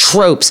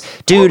tropes.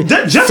 Dude,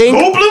 Jeff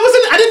Goldblum was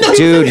in it? I didn't know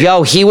he was in it.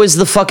 Yo, he was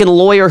the fucking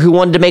lawyer who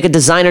wanted to make a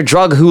designer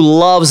drug who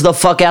loves the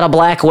fuck out of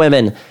black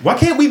women. Why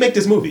can't we make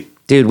this movie?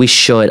 Dude, we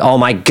should. Oh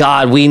my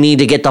god, we need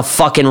to get the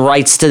fucking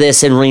rights to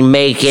this and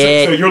remake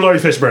it. So you're Larry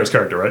Fishburne's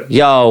character, right?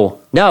 Yo,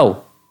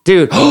 no.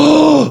 Dude,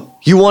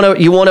 You want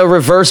to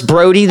reverse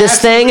Brody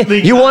this Absolutely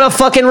thing? You not. want to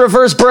fucking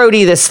reverse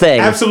Brody this thing?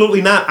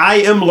 Absolutely not.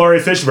 I am Laurie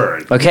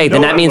Fishburne. Okay,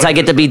 then that means I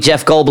get to be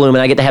Jeff Goldblum and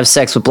I get to have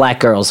sex with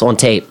black girls on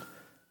tape.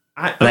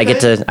 And I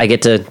get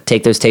to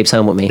take those tapes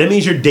home with me. That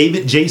means you're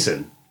David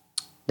Jason.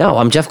 No,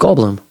 I'm Jeff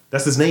Goldblum.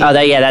 That's his name. Oh,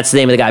 that's the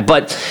name of the guy.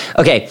 But,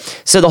 okay,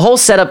 so the whole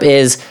setup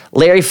is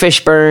Larry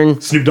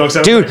Fishburne. Snoop Dogg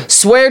sound. Dude,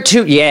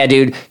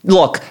 dude.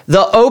 Look,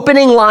 the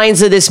opening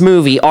lines of this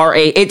movie are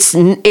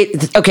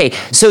okay,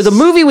 so the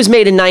movie was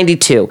made in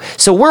 92.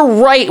 So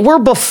we're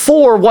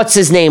before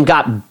what's-his-name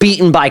got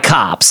beaten by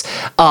cops.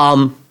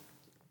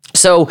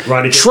 So,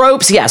 Ronnie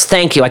tropes, yes,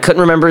 thank you. I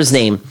couldn't remember his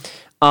name.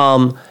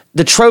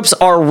 the tropes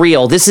are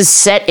real. This is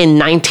set in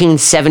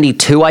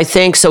 1972, I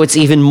think, so it's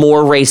even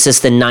more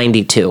racist than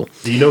 92.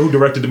 Do you know who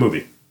directed the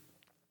movie?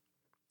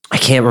 I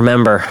can't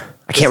remember.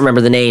 I can't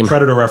remember the name.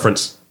 Predator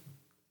reference.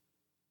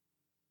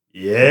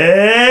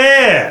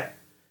 Yeah.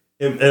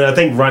 And I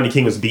think Rodney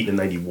King was beaten in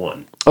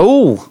 91.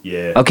 Oh.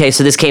 Yeah. Okay,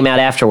 so this came out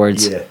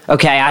afterwards. Yeah.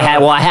 Okay,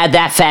 I had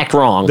that fact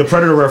wrong. The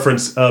Predator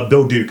reference,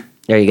 Bill Duke.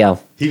 There you go.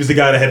 He was the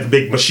guy that had the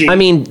big machine. I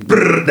mean,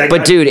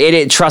 but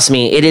dude, trust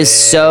me, it is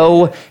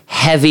so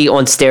heavy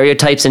on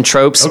stereotypes and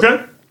tropes.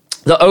 Okay.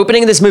 The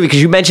opening of this movie,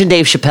 because you mentioned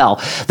Dave Chappelle,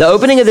 the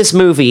opening of this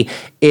movie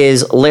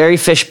is Larry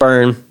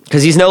Fishburne,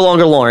 because he's no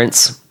longer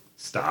Lawrence.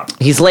 Stop.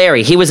 He's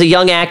Larry. He was a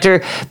young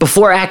actor.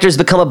 Before actors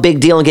become a big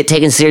deal and get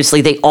taken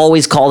seriously, they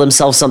always call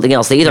themselves something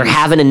else. They either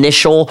have an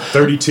initial...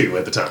 32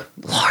 at the time.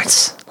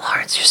 Lawrence,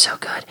 you're so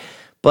good.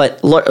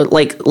 But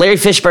like Larry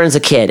Fishburne's a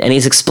kid, and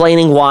he's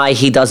explaining why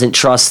he doesn't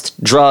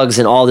trust drugs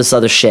and all this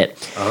other shit.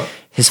 Uh-huh.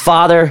 His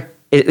father,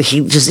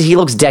 he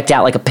looks decked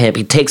out like a pimp.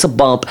 He takes a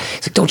bump.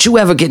 He's like, "Don't you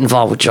ever get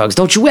involved with drugs.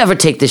 Don't you ever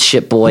take this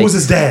shit, boy." Who was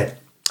his dad?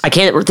 I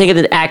can't think of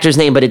the actor's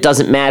name, but it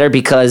doesn't matter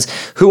because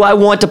who I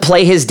want to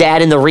play his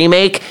dad in the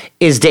remake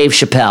is Dave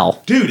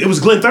Chappelle. Dude, it was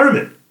Glenn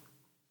Thurman.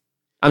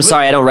 I'm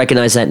sorry, I don't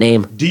recognize that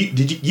name.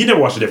 You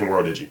never watched A Different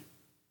World, did you?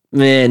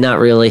 Not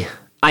really.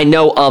 I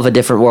know of A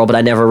Different World, but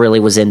I never really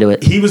was into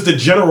it. He was the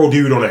general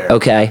dude on there.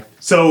 Okay.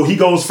 So he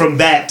goes from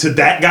that to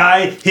that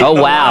guy. Oh,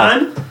 wow.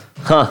 Line.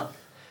 Huh.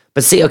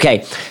 But see,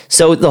 okay,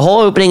 so the whole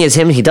opening is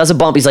him. He does a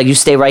bump. He's like, "You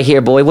stay right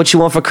here, boy. What you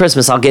want for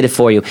Christmas? I'll get it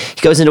for you."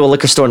 He goes into a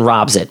liquor store and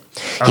robs it.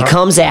 He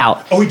comes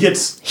out. Oh,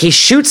 he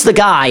shoots the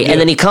guy, and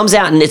then he comes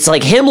out, and it's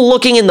like him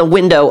looking in the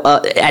window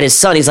at his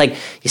son. He's like,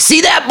 "You see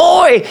that,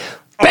 boy?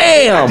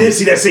 Bam! I did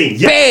see that scene.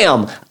 Yeah.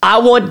 Bam! I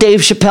want Dave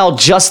Chappelle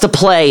just to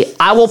play.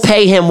 I will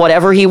pay him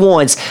whatever he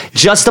wants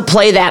just to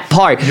play that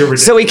part.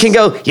 So he can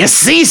go, "You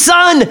see,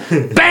 son?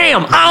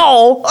 Bam!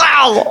 Ow!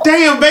 Ow!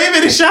 Damn,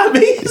 baby, they shot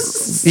me."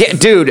 Yeah,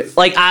 dude,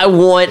 like I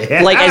want,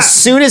 like as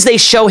soon as they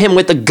show him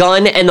with the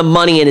gun and the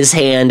money in his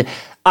hand,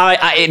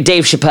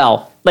 Dave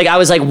Chappelle. Like I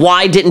was like,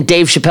 why didn't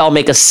Dave Chappelle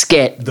make a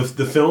skit? The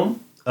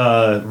film,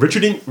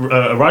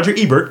 Roger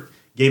Ebert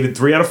gave it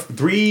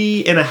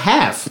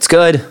 3.5. It's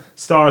good.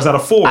 Stars out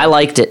of 4. I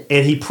liked it.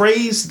 And he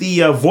praised the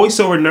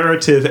voiceover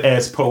narrative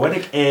as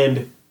poetic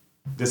and,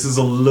 this is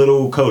a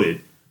little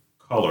coded,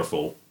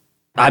 colorful.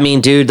 I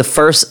mean, dude, the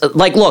first,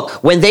 like,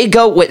 look, when they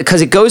go,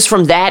 because it goes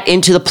from that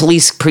into the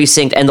police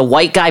precinct, and the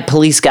white guy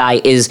police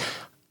guy is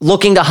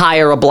looking to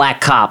hire a black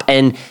cop.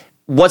 And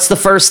what's the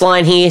first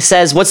line he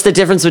says? What's the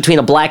difference between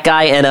a black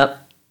guy and a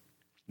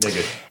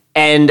nigga?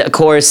 And of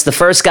course, the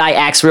first guy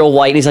acts real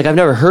white, and he's like, "I've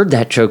never heard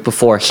that joke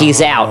before."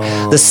 He's out.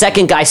 The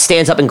second guy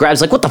stands up and grabs,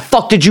 like, "What the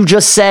fuck did you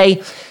just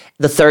say?"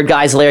 The third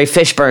guy's Larry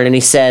Fishburne, and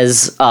he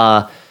says,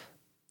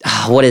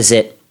 "What is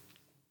it?"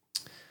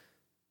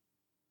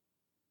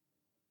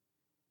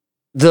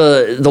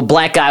 The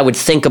black guy would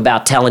think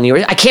about telling you.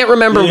 I can't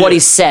remember what he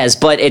says,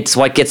 but it's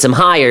what gets him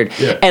hired.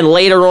 Yeah. And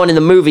later on in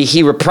the movie,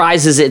 he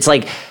reprises it. It's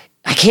like,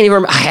 I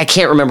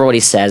can't remember what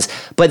he says,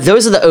 but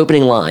those are the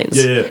opening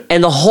lines. Yeah.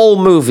 And the whole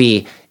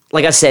movie,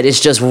 like I said, is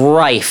just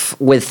rife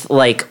with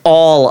like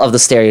all of the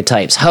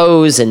stereotypes,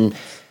 hoes and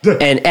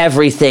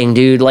everything,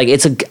 dude. Like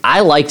I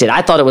liked it.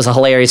 I thought it was a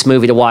hilarious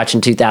movie to watch in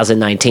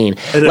 2019.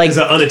 And like it's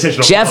an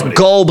unintentional Jeff comedy.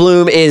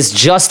 Goldblum is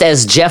just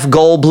as Jeff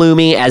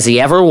Goldblummy as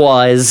he ever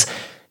was,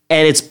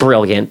 and it's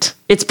brilliant.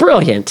 It's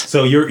brilliant.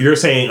 So you're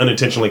saying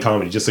unintentionally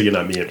comedy, just so you're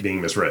not being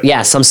misread.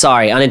 Yes, I'm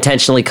sorry,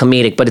 unintentionally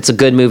comedic, but it's a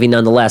good movie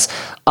nonetheless.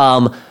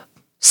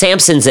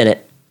 Samson's in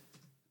it.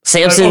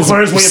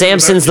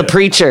 Samson's the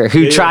preacher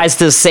who tries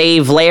to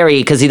save Larry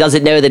because he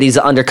doesn't know that he's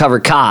an undercover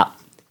cop.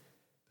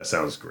 That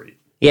sounds great.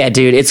 Yeah,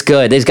 dude, it's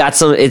good. It's got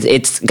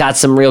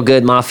some real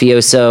good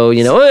mafioso.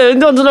 You know, it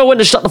doesn't know when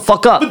to shut the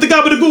fuck up.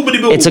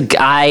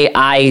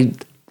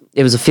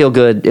 It was a feel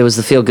good. It was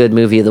the feel good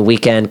movie of the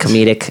weekend,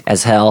 comedic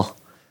as hell.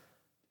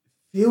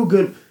 Feel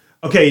good.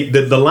 Okay,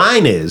 the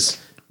line is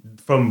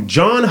from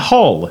John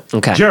Hull.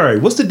 Okay, Jerry,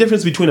 what's the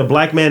difference between a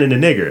black man and a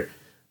nigger?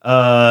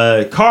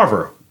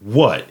 Carver,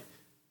 what?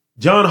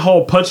 John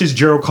Hall punches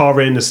Gerald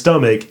Carver in the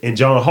stomach, and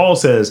John Hall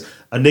says,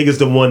 "A nigga's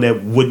the one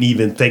that wouldn't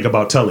even think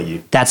about telling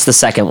you." That's the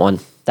second one.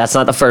 That's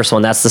not the first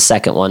one. That's the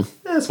second one.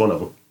 That's one of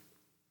them.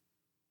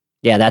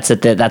 Yeah, that's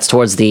it. That's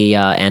towards the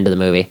end of the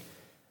movie.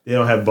 They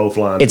don't have both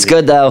lines. It's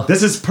good though.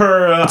 This is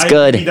per it's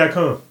good.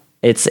 IMDb.com.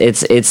 It's.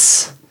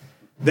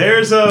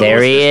 There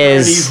he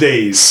is. These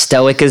days,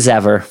 stoic as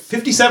ever.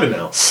 57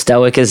 now.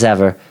 Stoic as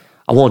ever.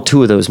 I want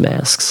 2 of those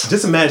masks.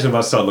 Just imagine if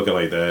I start looking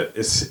like that.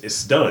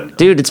 It's done.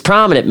 Dude, it's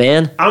prominent,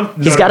 man.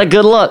 He's got a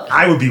good look.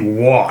 I would be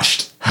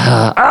washed.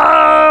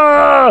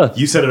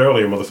 You said it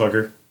earlier,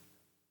 motherfucker.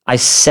 I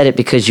said it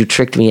because you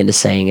tricked me into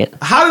saying it.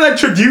 How did I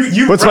trick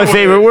you? What's my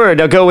favorite word?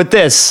 Now go with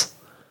this.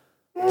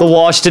 The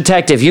wash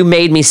detective. You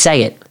made me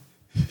say it.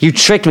 You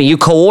tricked me. You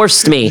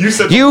coerced me.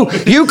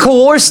 You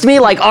coerced me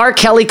like R.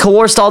 Kelly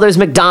coerced all those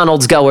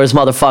McDonald's goers,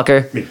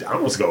 motherfucker.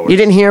 McDonald's goers? You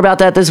didn't hear about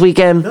that this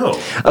weekend?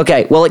 No.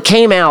 Okay, well, it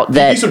came out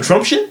that... Did you do some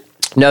Trump shit?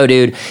 No,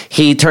 dude.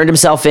 He turned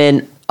himself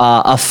in.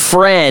 A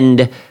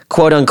friend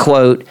quote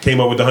unquote, came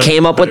up with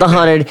the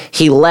 100.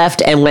 He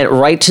left and went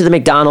right to the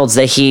McDonald's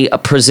that he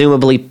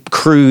presumably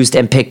cruised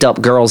and picked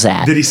up girls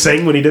at. Did he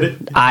sing when he did it?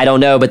 I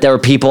don't know, but there were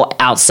people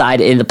outside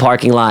in the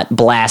parking lot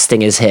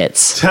blasting his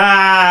hits.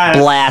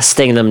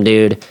 Blasting them,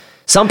 dude.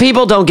 Some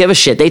people don't give a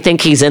shit. They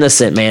think he's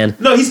innocent, man.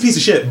 No, he's a piece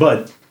of shit,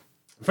 but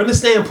from the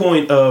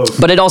standpoint of...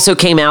 But it also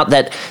came out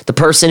that the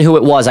person who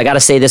it was, I got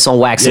to say this on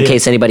wax in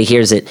case anybody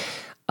hears it,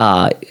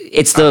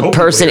 it's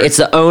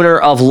the owner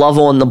of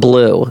Lovell and the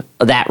Blue,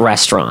 that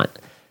restaurant.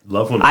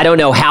 I don't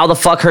know how the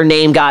fuck her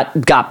name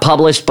got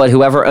published, but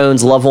whoever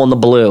owns Lovell and the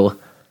Blue.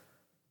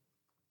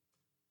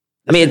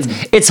 I mean,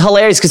 it's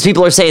hilarious because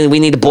people are saying we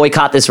need to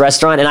boycott this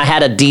restaurant, and I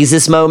had a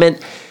Jesus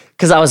moment.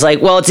 Because I was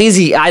like, well, it's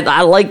easy.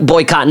 I like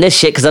boycotting this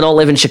shit because I don't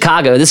live in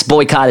Chicago. This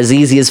boycott is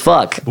easy as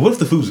fuck. But what if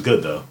the food's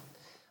good, though?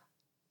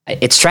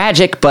 It's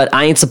tragic, but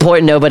I ain't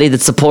supporting nobody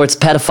that supports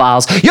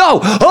pedophiles. Yo!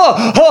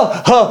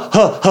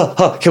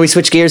 Can we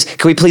switch gears?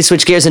 Can we please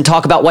switch gears and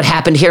talk about what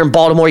happened here in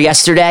Baltimore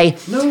yesterday?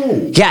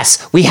 No.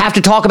 Yes, we have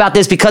to talk about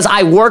this because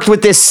I worked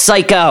with this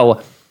psycho.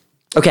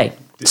 Okay,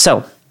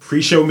 so...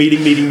 Pre-show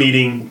meeting,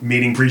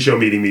 pre-show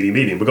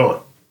meeting. We're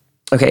going.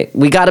 Okay,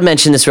 we got to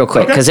mention this real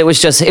quick because it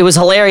was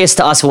hilarious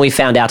to us when we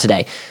found out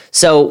today.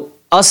 So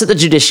us at the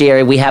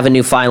judiciary, we have a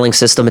new filing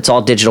system. It's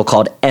all digital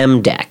called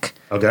MDEC.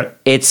 Okay.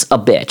 It's a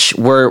bitch.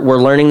 We're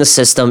learning the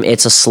system.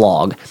 It's a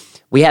slog.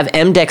 We have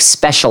MDEC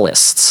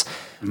specialists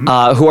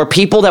who are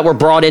people that were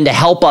brought in to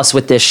help us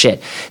with this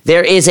shit.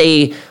 There is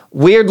a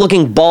weird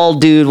looking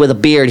bald dude with a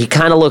beard. He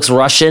kind of looks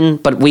Russian,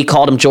 but we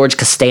called him George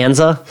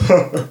Costanza.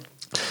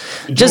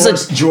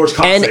 George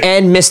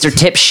and Mr.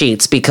 Tip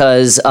Sheets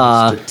because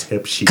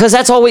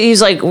that's all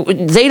he's like.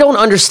 They don't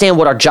understand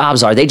what our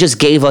jobs are. They just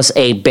gave us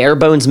a bare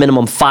bones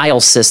minimum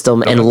file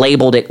system and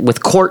labeled it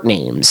with court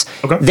names.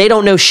 Okay. They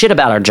don't know shit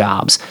about our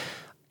jobs.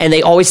 And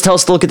they always tell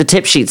us to look at the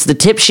tip sheets. The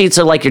tip sheets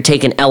are like you're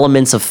taking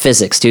elements of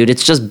physics, dude.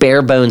 It's just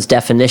bare bones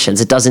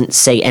definitions. It doesn't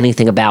say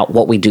anything about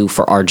what we do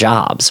for our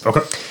jobs.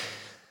 Okay.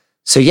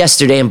 So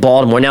yesterday in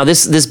Baltimore, now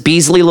this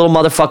Beasley little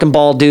motherfucking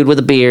bald dude with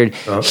a beard,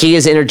 he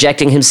is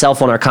interjecting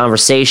himself on our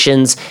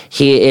conversations.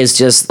 He is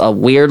just a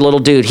weird little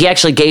dude. He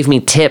actually gave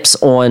me tips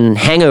on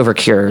hangover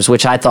cures,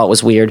 which I thought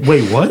was weird.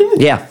 Wait, what?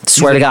 Yeah,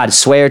 swear to God,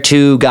 swear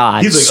to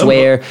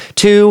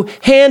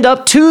hand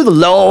up to the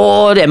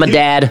Lord and my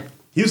dad.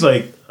 He was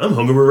like, I'm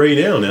hungover right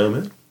now,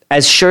 man.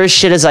 As sure as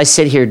shit as I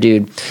sit here,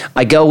 dude,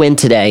 I go in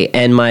today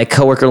and my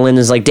coworker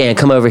Lyndon's like, Dan,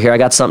 come over here. I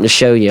got something to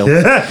show you.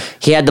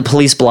 He had the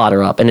police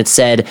blotter up and it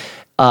said,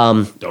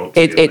 his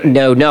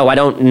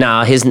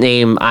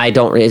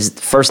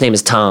first name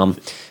is Tom,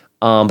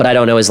 but I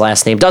don't know his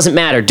last name. Doesn't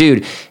matter,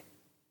 dude.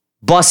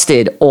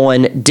 Busted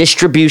on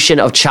distribution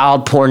of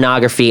child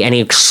pornography, and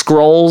he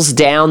scrolls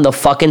down the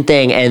fucking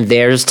thing, and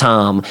there's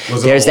Tom.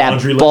 There's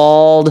that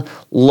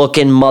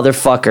bald-looking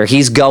motherfucker.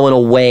 He's going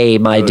away,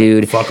 my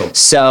dude. Fuck him.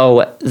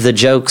 So the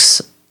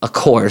jokes, of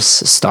course,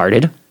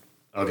 started.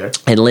 Okay.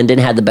 And Lyndon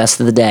had the best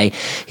of the day.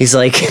 He's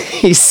like,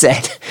 he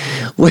said,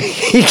 when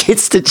he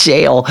gets to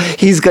jail,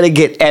 he's going to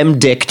get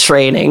MDick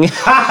training.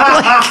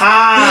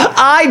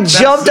 I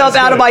jumped up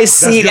out of my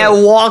seat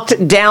and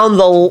walked down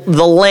the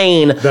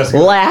lane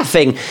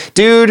laughing.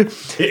 Dude.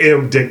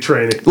 MDick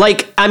training.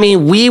 Like, I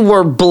mean, we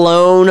were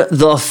blown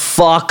the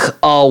fuck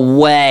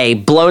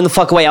away.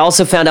 I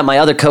also found out my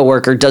other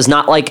coworker does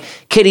not like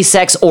kiddie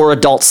sex or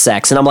adult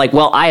sex. And I'm like,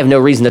 well, I have no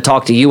reason to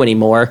talk to you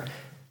anymore.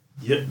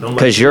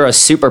 Because you're a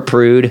super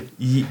prude.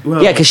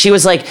 Because she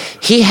was like,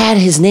 he had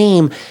his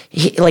name,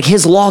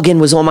 his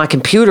login was on my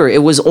computer.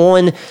 It was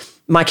on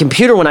my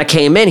computer when I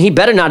came in. He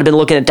better not have been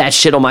looking at that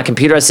shit on my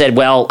computer. I said,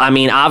 well, I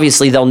mean,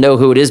 obviously they'll know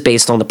who it is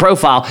based on the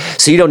profile,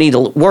 so you don't need to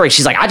worry.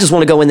 She's like, I just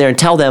want to go in there and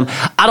tell them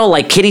I don't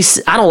like kiddie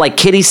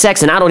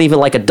sex, and I don't even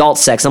like adult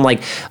sex. I'm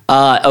like,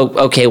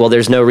 okay, well,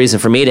 there's no reason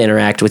for me to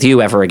interact with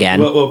you ever again.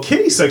 Well,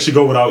 kiddie sex should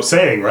go without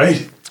saying,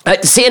 right?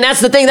 See, and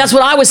that's the thing. That's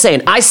what I was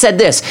saying. I said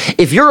this.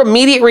 If your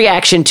immediate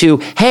reaction to,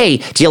 hey,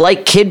 do you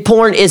like kid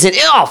porn isn't,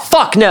 oh,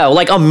 fuck no.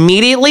 Like,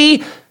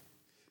 immediately,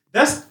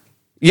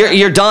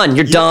 you're done.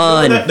 You're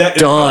done.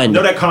 Done.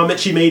 That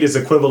comment she made is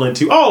equivalent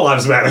to all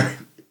lives matter.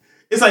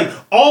 It's like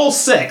all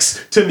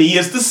sex to me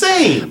is the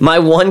same. My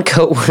one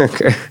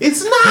coworker.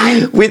 It's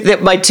not.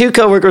 My two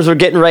coworkers were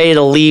getting ready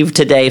to leave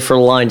today for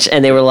lunch,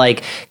 and they were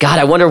like, God,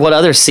 I wonder what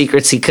other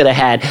secrets he could have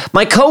had.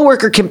 My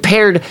coworker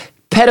compared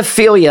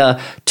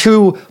pedophilia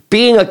to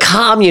being a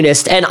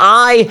communist, and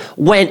I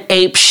went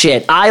ape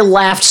shit. I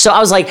laughed. So I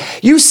was like,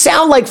 you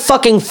sound like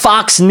fucking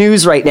Fox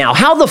News right now.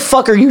 How the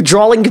fuck are you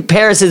drawing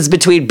comparisons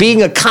between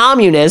being a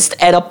communist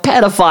and a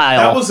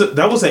pedophile?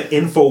 That was an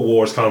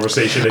InfoWars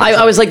conversation.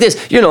 I was like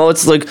this,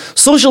 it's like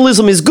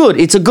socialism is good.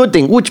 It's a good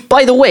thing. Which,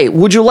 by the way,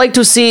 would you like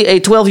to see a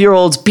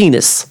 12-year-old's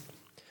penis?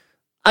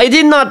 I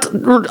did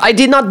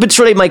not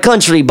betray my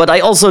country, but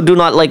I also do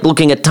not like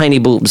looking at tiny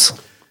boobs.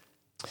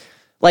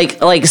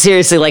 Like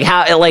seriously,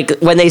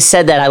 when they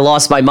said that, I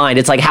lost my mind.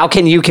 It's like, how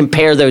can you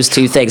compare those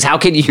two things?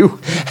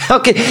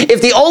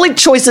 If the only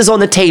choices on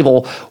the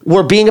table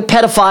were being a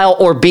pedophile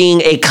or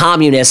being a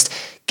communist,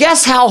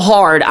 Guess how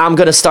hard I'm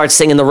going to start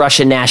singing the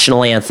Russian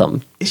national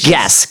anthem.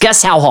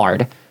 Guess how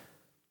hard.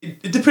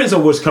 It depends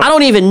on what's coming. I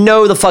don't even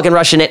know the fucking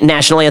Russian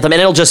national anthem,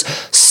 and it'll just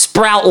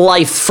sprout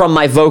life from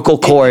my vocal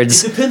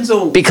cords. It depends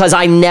on... Because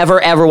I never,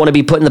 ever want to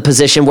be put in the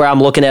position where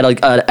I'm looking at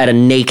a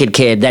naked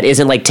kid that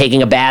isn't, like,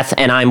 taking a bath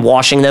and I'm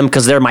washing them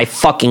because they're my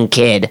fucking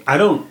kid.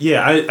 And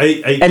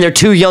they're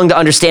too young to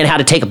understand how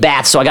to take a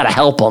bath, so I got to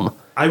help them.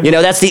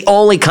 That's the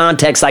only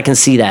context I can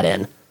see that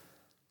in.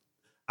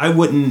 I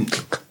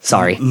wouldn't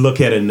look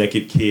at a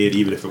naked kid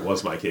even if it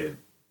was my kid.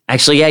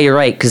 Actually, yeah, you're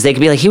right, because they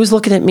could be like, he was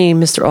looking at me,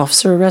 Mr.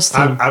 Officer, arrest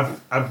him.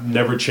 I've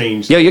never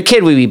changed. Yo, your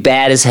kid would be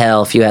bad as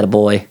hell if you had a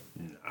boy.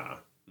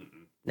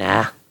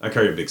 Nah. I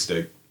carry a big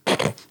stick.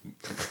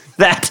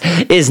 That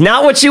is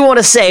not what you want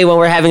to say when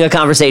we're having a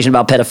conversation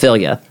about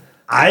pedophilia.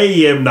 I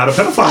am not a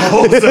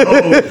pedophile,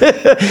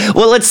 so...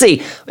 Well, let's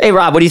see. Hey,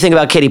 Rob, what do you think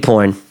about kiddie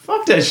porn?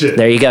 Fuck that shit.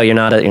 There you go. You're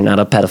not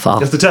a pedophile.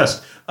 That's the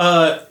test.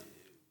 I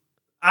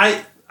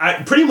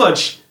pretty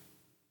much...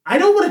 I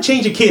don't want to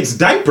change a kid's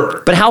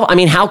diaper. But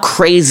how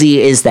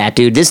crazy is that,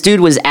 dude? This dude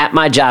was at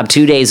my job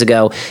 2 days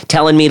ago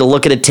telling me to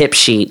look at a tip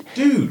sheet.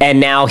 Dude. And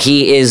now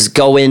he is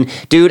going...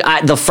 Dude,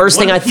 the first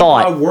thing I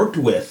thought... I worked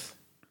with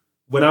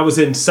when I was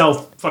in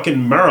South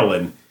fucking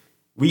Maryland,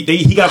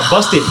 he got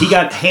busted. He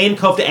got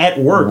handcuffed at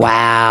work.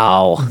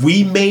 Wow.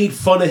 We made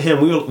fun of him.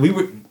 We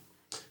were...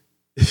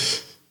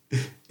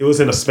 It was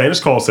in a Spanish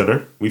call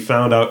center. We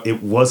found out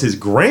it was his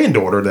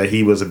granddaughter that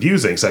he was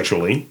abusing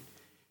sexually.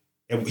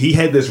 And he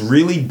had this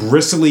really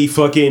bristly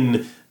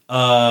fucking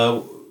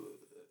Tom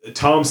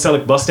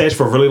Selleck mustache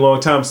for a really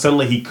long time.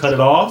 Suddenly he cut it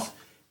off.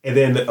 And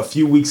then a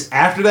few weeks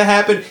after that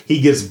happened,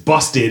 he gets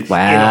busted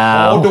and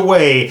hauled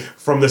away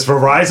from this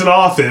Verizon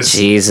office.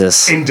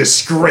 Jesus. In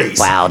disgrace.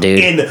 Wow, dude.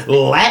 In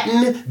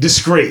Latin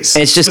disgrace.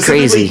 It's just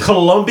crazy.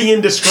 Colombian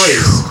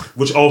disgrace,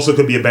 which also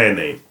could be a band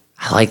name.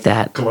 I like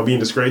that. Colombian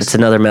disgrace. It's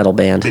another metal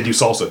band. They do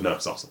salsa. No,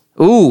 salsa.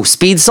 Ooh,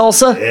 speed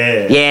salsa?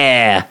 Yeah.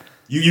 Yeah.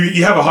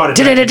 You have a heart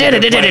attack.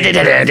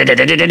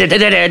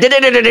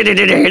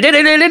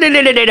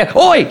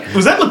 Oi!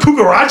 Was that La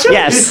Cucaracha?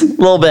 Yes, a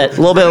little bit.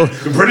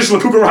 British La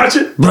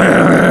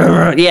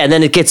Cucaracha? Yeah, and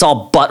then it gets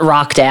all butt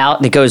rocked out,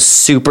 and it goes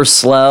super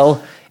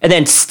slow, and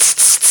then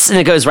and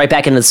it goes right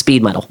back into the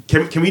speed metal.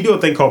 Can we do a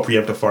thing called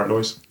preemptive fart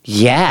noise?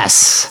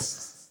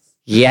 Yes.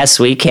 Yes,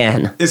 we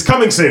can. It's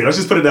coming soon. Let's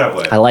just put it that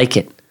way. I like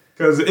it.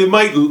 Because it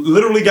might,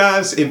 literally,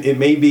 guys, it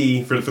may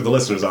be, for the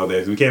listeners out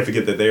there, we can't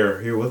forget that they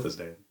are here with us,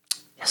 Dan.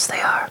 Yes,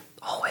 they are.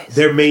 Always.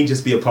 There may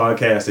just be a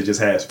podcast that just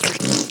has...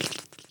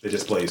 That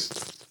just plays.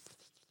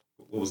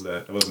 What was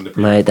that? That wasn't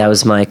the... That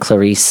was my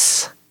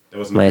Clarice. That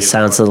was my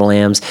Silence of the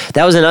Lambs.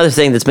 That was another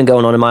thing that's been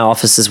going on in my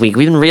office this week.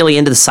 We've been really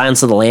into the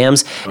Silence of the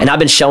Lambs, and I've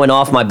been showing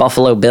off my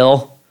Buffalo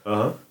Bill.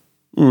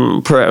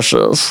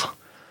 Precious.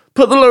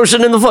 Put the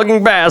lotion in the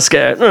fucking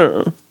basket.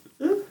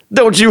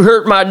 Don't you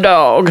hurt my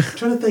dog. I'm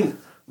trying to think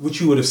what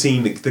you would have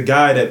seen. The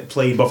guy that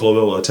played Buffalo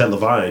Bill, Ted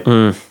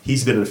Levine,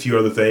 he's been in a few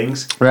other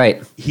things.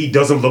 Right. He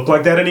doesn't look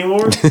like that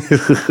anymore.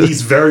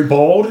 He's very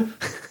bald,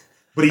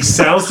 but he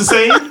sounds the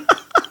same.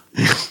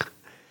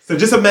 So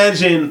just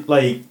imagine,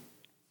 like,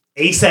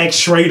 ASAC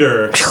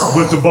Schrader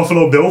with the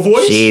Buffalo Bill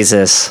voice.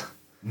 Jesus.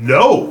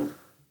 No.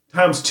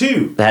 Times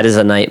 2. That is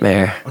a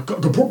nightmare. I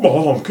got to put my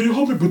arm. Can you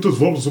help me put this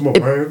voice in my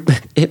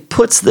hand? It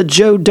puts the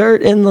Joe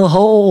Dirt in the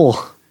hole.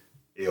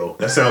 Ew,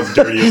 that sounds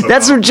dirty.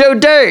 That's from Joe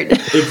Dirt.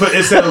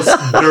 It sounds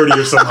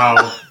dirtier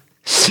somehow.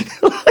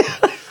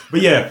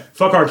 But yeah,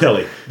 fuck R.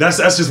 Kelly. That's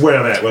just where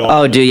I'm at.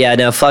 Oh, dude, yeah,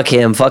 no, fuck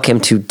him. Fuck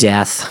him to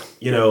death.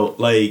 You know,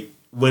 like,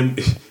 when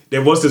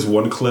there was this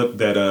one clip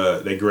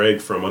that Greg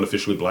from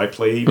Unofficially Black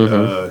played.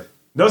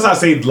 Notice how I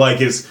say, like,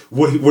 is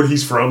what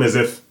he's from, as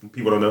if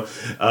people don't know.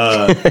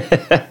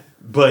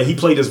 But he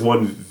played this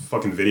one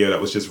fucking video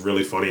that was just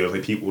really funny. It was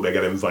like people that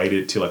got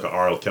invited to like a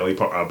R. Kelly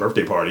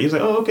birthday party. He's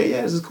like, oh, okay,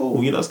 yeah, this is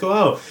cool. You know, let's go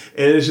out.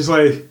 And it's just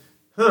like,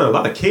 a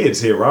lot of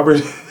kids here,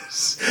 Robert.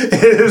 And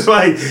it's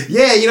like,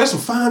 yeah, you know, some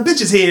fine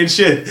bitches here and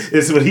shit.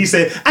 It's what he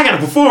said. I gotta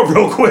perform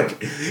real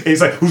quick. And he's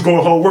like, who's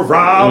going home with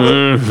Robert?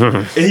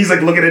 And he's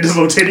like looking at this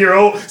little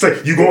 10-year-old. It's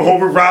like, you going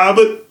home with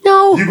Robert?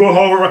 No. You going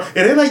home with Robert?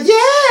 And they're like,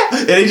 yeah.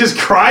 And they just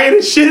crying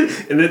and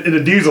shit. And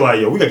the dudes are like,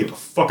 yo, we gotta get the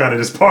fuck out of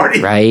this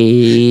party. Right.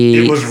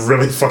 It was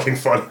really fucking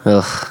funny.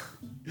 Ugh.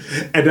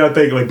 And then I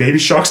think like Baby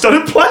Shark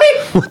started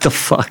playing. What the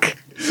fuck?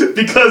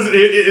 Because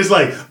it's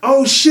like,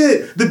 oh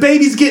shit, the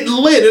baby's getting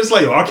lit. It's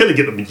like, I can't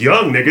get them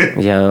young,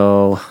 nigga.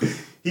 Yo.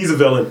 He's a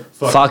villain.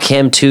 Fuck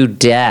him to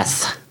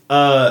death.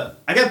 I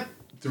got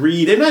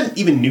 3. They're not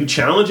even new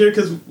challenger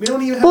because we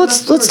don't even have. Well,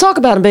 let's talk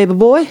about him, baby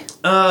boy.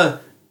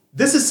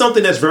 This is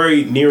something that's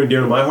very near and dear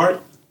to my heart.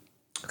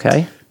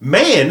 Okay.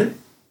 Man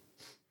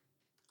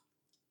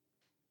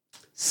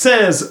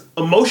says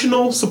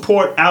emotional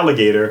support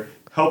alligator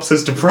helps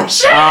his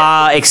depression.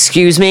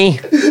 Excuse me.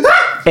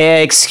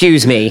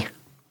 Excuse me.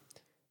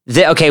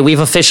 Okay,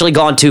 we've officially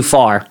gone too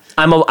far.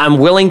 I'm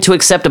willing to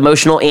accept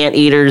emotional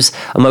anteaters,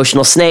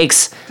 emotional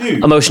snakes,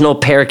 Dude, emotional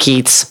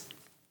parakeets.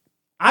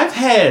 I've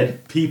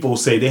had people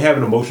say they have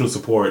an emotional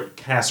support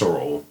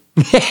casserole.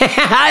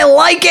 I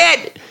like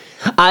it.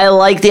 I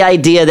like the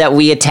idea that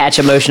we attach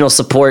emotional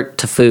support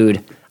to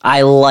food.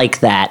 I like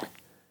that.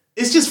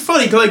 It's just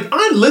funny, because, like,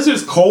 aren't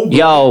lizards cold?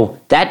 Yo,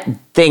 that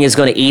thing is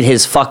going to eat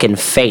his fucking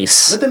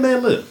face. Let that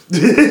man live.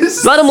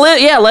 Let him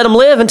live. Yeah, let him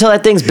live until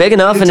that thing's big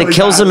enough and it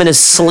kills him in his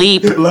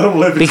sleep. Let him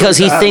live because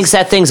he thinks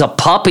that thing's a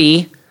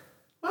puppy.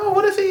 Oh,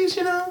 what if he's,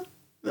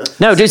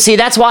 No, dude, see,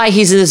 that's why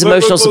he's his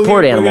emotional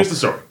support animal. Here's the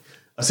story.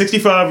 The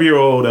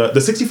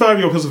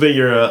 65-year-old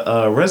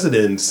Pennsylvania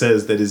resident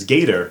says that his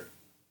gator,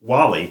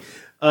 Wally,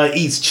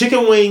 eats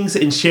chicken wings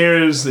and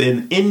shares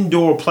an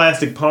indoor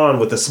plastic pond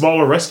with a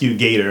smaller rescue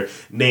gator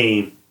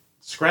named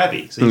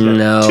Scrappy. So he's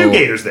got 2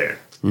 gators there.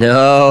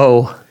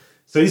 No.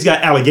 So he's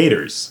got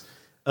alligators.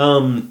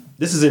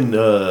 This is in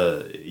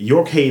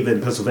York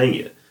Haven,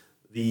 Pennsylvania.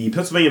 The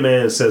Pennsylvania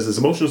man says his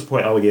emotional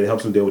support alligator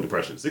helps him deal with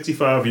depression.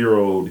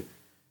 65-year-old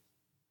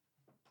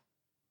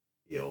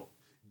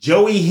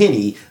Joey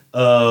Henney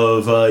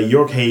of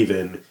York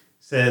Haven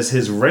says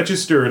his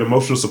registered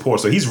emotional support,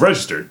 so he's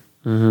registered,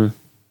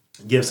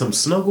 gives him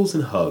snuggles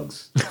and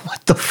hugs.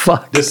 What the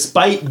fuck?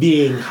 Despite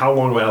being how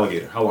long of an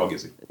alligator? How long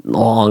is he?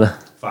 Long.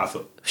 5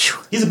 foot.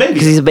 He's a baby.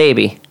 Because he's a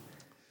baby.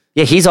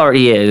 Yeah, he's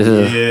already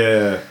is.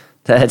 Yeah.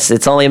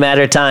 It's only a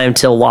matter of time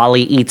till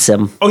Wally eats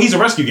him. Oh, he's a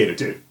rescue gator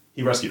too.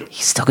 He rescued him.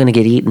 He's still gonna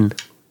get eaten.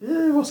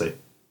 Yeah, we'll see.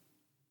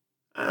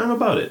 I'm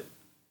about it.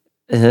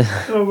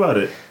 I'm about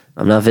it.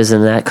 I'm not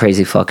visiting that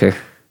crazy fucker.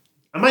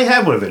 I might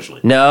have one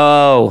eventually.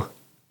 No.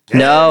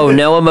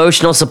 No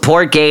emotional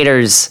support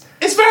gators.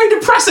 It's very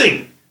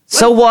depressing.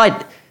 So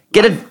what?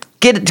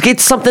 Get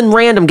something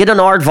random. Get an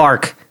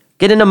aardvark.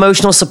 Get an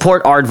emotional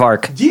support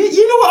aardvark.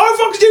 You know what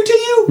aardvarks do to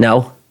you?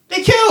 No.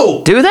 They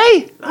kill. Do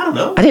they? I don't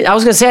know. I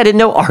was gonna say I didn't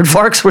know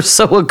aardvarks were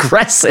so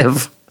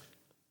aggressive.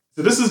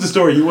 So this is the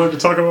story you wanted to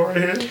talk about right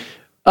here?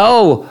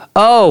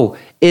 Oh,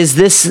 is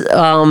this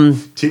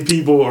 2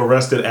 people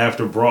arrested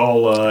after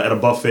brawl at a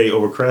buffet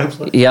over crabs?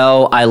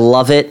 Yo, I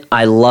love it.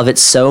 I love it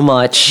so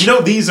much.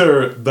 These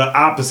are the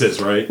opposites,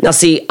 right? Now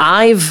see,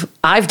 I've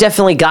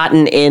definitely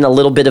gotten in a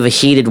little bit of a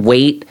heated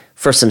wait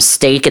for some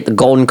steak at the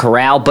Golden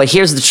Corral, but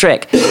here's the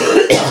trick.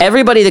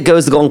 Everybody that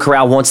goes to the Golden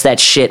Corral wants that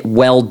shit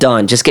well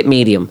done. Just get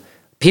medium.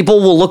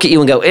 People will look at you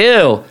and go,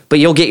 ew, but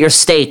you'll get your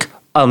steak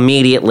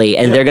immediately,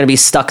 and they're going to be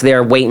stuck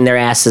there waiting their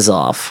asses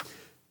off.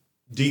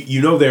 Do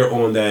you know they're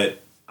on that?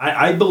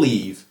 I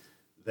believe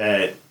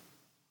that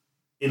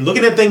in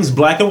looking at things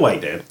black and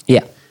white, Dan.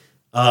 Yeah.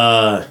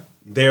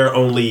 There are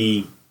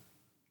only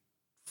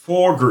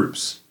 4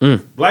 groups: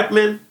 black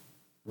men,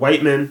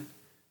 white women,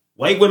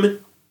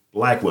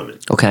 black women.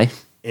 Okay.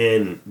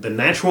 And the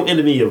natural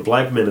enemy of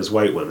black men is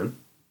white women.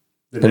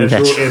 The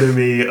natural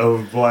enemy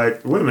of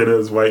black women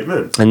is white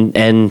men.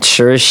 And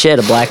sure as shit,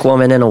 a black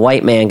woman and a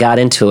white man got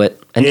into it.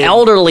 An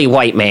elderly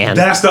white man.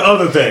 That's the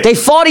other thing. They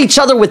fought each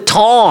other with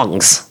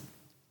tongs.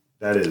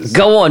 That is.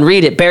 Go on,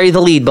 read it. Bury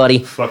the lead, buddy.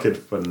 Fucking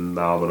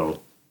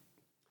phenomenal.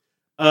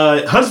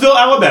 Huntsville,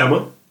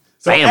 Alabama.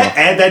 So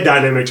add that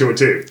dynamic to it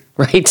too.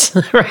 Right.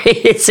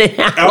 It's in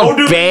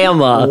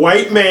Alabama. Elderly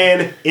white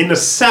man in the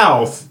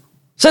South.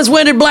 Since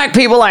when did black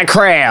people like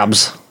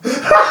crabs?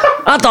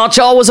 I thought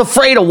y'all was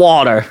afraid of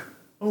water.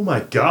 Oh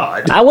my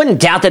God. I wouldn't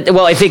doubt that.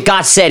 Well, if it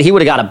got said, he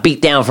would have got a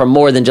beat down from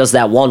more than just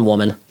that one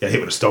woman. Yeah, hit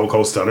with a stone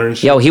cold stunner and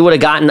shit. Yo, he would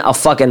have gotten a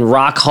fucking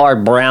rock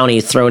hard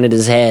brownie thrown at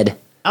his head.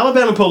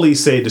 Alabama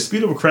police say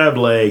dispute over crab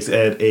legs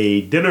at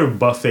a dinner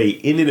buffet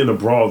ended in a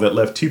brawl that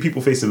left 2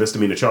 people facing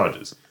misdemeanor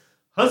charges.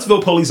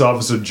 Huntsville police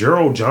officer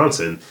Gerald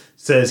Johnson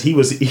says he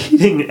was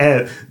eating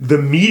at the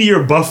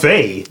Meteor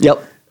Buffet.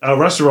 Yep. A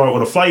restaurant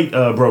when a fight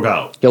broke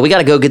out. Yo, we got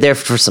to go get there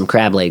for some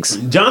crab legs.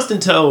 Johnston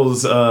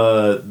tells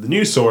the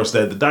news source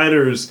that the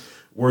diners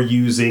were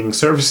using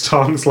service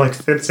tongs like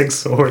fencing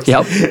swords.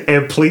 Yep.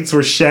 And plates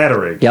were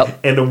shattering. Yep.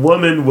 And the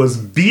woman was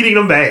beating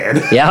a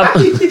man. Yep.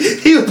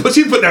 She was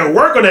putting that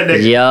work on that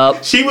nigga.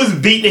 Yep. She was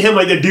beating him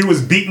like the dude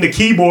was beating the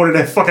keyboard in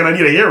that fucking I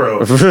Need a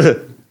Hero.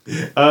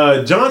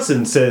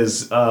 Johnson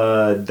says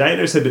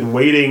diners had been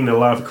waiting in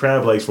line for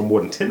crab legs for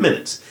more than 10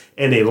 minutes,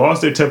 and they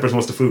lost their tempers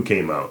once the food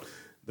came out.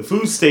 The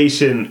food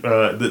station,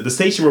 the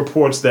station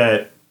reports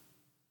that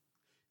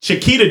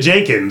Chiquita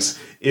Jenkins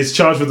is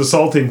charged with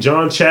assaulting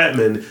John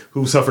Chapman,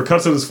 who suffered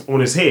cuts on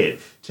his head.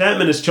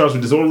 Chapman is charged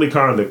with disorderly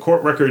conduct.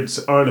 Court records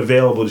aren't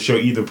available to show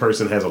either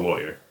person has a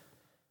lawyer.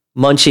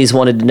 Munchies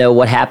wanted to know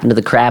what happened to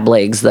the crab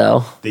legs,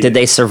 though. Did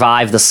they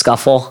survive the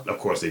scuffle? Of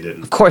course they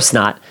didn't. Of course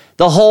not.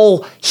 The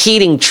whole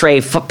heating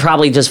tray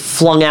probably just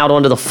flung out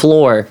onto the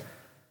floor.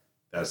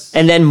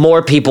 And then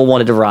more people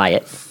wanted to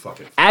riot.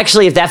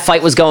 Actually, if that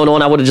fight was going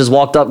on, I would have just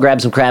walked up,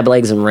 grabbed some crab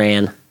legs, and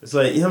ran. It's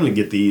like, I'm going to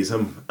get these.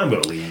 I'm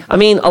going to leave. I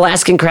mean,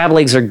 Alaskan crab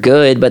legs are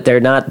good, but they're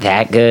not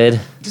that good.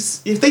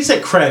 Just, if they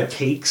said crab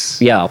cakes,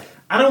 yo,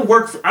 I don't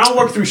work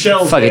through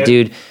shells. Fuck it,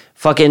 dude.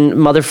 Fucking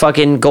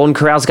motherfucking Golden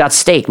Corral's got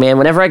steak, man.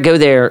 Whenever I go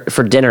there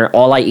for dinner,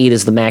 all I eat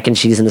is the mac and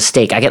cheese and the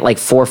steak. I get like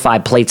 4 or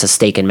 5 plates of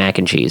steak and mac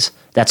and cheese.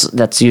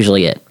 That's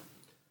usually it.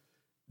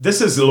 This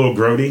is a little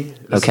grody.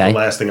 This is the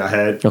last thing I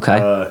had.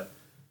 Okay.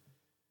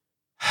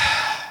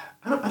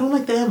 I don't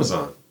like the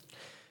Amazon.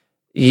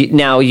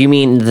 Now, you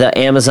mean the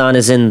Amazon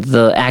is in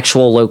the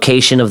actual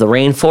location of the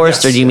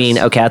rainforest, or do you mean,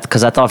 okay,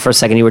 because I thought for a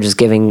second you were just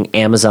giving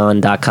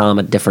Amazon.com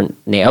a different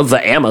name of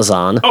the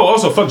Amazon. Oh,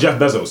 also fuck Jeff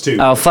Bezos, too.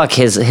 Oh, fuck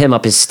him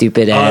up his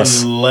stupid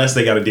ass. Unless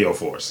they got a deal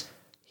for us.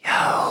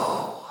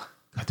 Yo.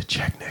 Cut the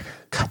check, nigga.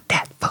 Cut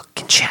that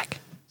fucking check.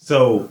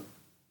 So,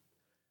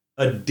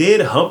 a dead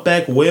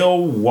humpback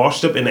whale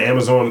washed up in the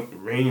Amazon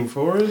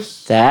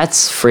rainforest?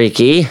 That's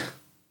freaky.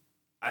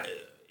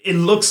 It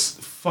looks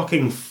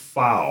fucking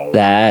foul.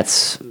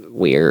 That's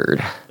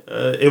weird.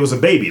 It was a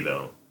baby,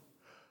 though.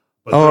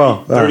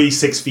 But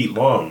 36 feet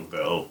long,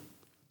 though.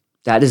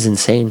 That is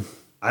insane.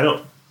 I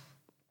don't...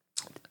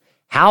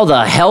 How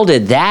the hell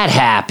did that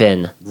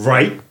happen?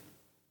 Right?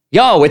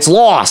 Yo, it's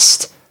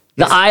lost.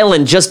 The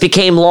island just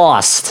became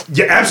lost.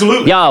 Yeah,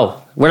 absolutely. Yo,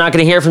 we're not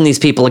going to hear from these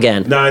people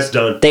again. Nah, it's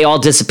done. They all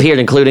disappeared,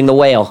 including the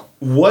whale.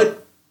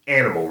 What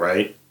animal,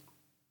 right,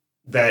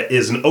 that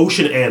is an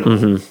ocean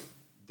animal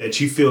that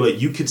you feel that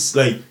you could,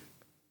 like,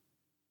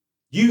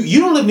 you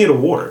don't live near the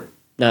water.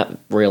 Not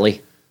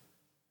really.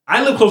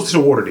 I live closer to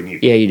the water than you.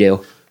 Yeah, you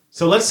do.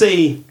 So let's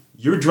say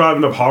you're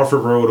driving up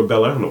Harford Road or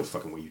Bel Air. I don't know what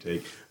fucking way you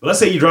take. But let's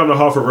say you're driving up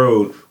Harford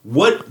Road.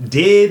 What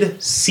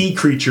dead sea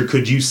creature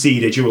could you see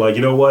that you were like,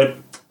 you know what?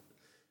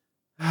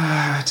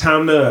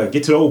 Time to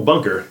get to the old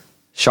bunker.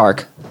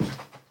 Shark.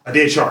 A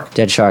dead shark.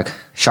 Dead shark.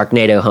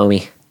 Sharknado,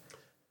 homie.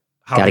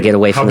 Gotta get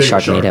away from the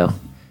Sharknado.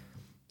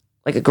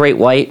 Like a great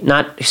white.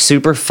 Not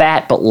super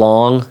fat, but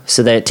long.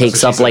 So that it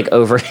takes up like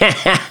over... so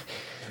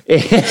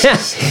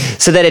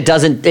that it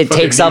doesn't... It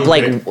takes up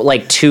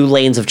like 2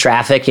 lanes of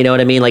traffic. You know what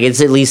I mean? Like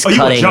it's at least cutting...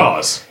 You want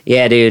Jaws.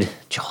 Yeah, dude.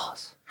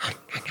 Jaws.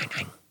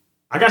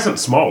 I got something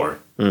smaller.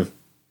 But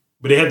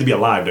they have to be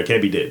alive. They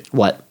can't be dead.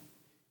 What?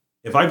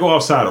 If I go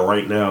outside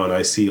right now and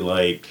I see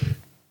like...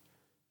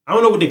 I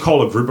don't know what they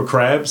call a group of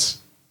crabs.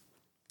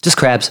 Just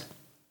crabs.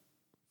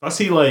 If I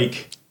see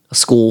like... A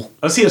school.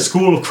 I see a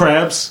school of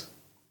crabs.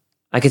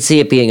 I could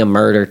see it being a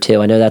murder,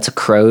 too. I know that's a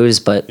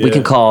crows, but we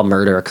can call a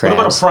murder a crabs.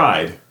 What about a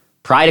pride?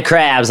 Pride of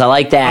crabs. I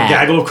like that. A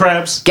gaggle of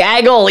crabs?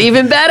 Gaggle.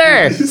 Even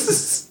better.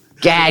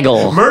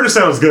 Gaggle. Murder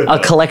sounds good. A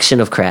collection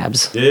of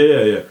crabs.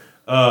 Yeah.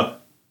 A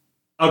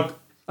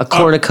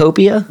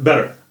cornucopia?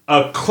 Better.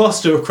 A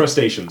cluster of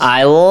crustaceans.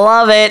 I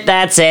love it.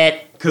 That's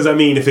it. Because, I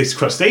mean, if it's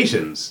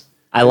crustaceans...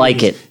 I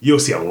like it. You'll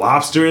see a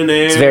lobster in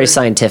there. It's very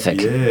scientific.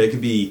 Yeah, it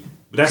could be...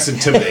 But that's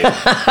intimidating.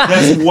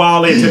 That's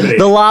wildly intimidating.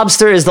 The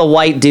lobster is the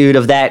white dude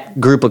of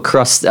that group of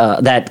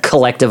that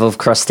collective of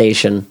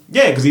crustacean.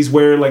 Yeah, because he's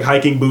wearing, like,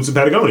 hiking boots in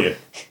Patagonia.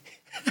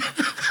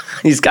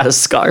 He's got a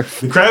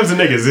scarf. The crabs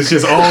and niggas. It's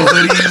just all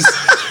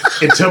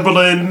hoodies and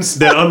Timberlands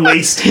that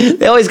unlaced.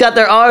 They always got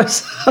their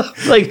arms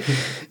like...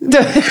 Hey,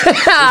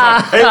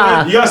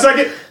 man, you got a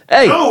second?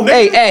 Hey, no,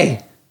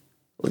 hey.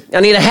 I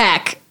need a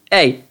hack.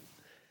 Hey.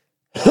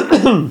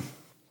 God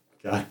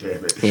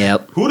damn it.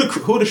 Yep. Who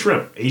are the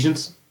shrimp?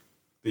 Asians?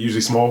 They're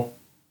usually small.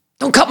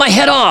 Don't cut my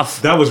head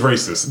off. That was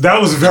racist.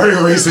 That was very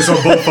racist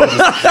on both of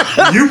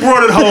us. You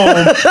brought it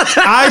home.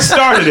 I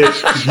started it.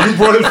 You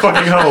brought it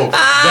fucking home.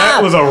 That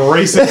was a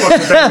racist fucking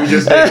thing we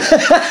just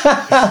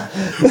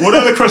did. What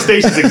other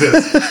crustaceans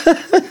exist?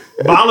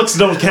 Mollusks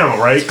don't count,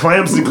 right?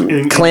 Clams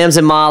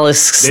and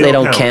mollusks, they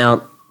don't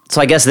count. So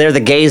I guess they're the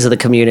gays of the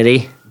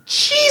community.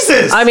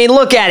 Jesus! I mean,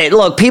 look at it.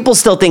 Look, people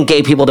still think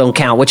gay people don't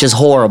count, which is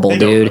horrible,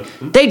 dude.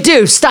 They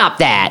do. Stop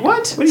that.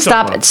 What are you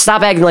talking about?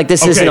 Stop acting like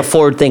this isn't a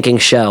forward-thinking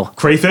show.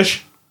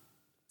 Crayfish?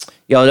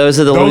 Yo, those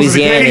are the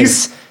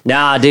Louisianans.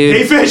 Nah, dude.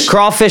 Crayfish?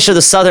 Crawfish are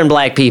the southern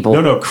black people.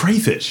 No,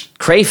 crayfish.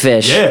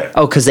 Crayfish? Yeah.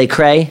 Oh, because they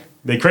cray?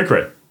 They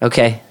cray.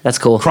 Okay, that's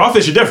cool.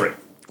 Crawfish are different.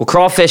 Well,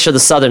 crawfish are the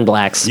southern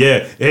blacks.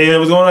 Yeah. Hey,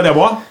 what's going on there,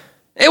 boy?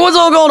 Hey, what's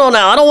all going on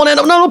now? I don't want to end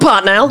up in a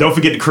pot now. Don't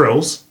forget the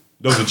krills.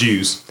 Those are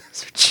Jews.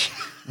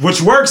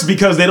 Which works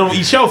because they don't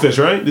eat shellfish,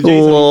 right?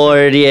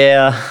 Lord,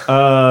 yeah.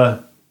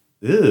 A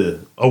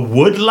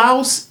wood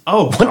louse?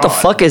 Oh, God. What the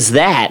fuck is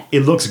that?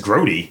 It looks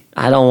grody.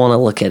 I don't want to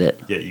look at it.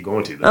 Yeah, you're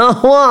going to, though. I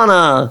don't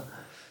wanna.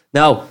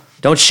 No,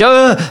 don't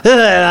show.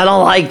 I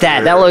don't like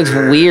that. That looks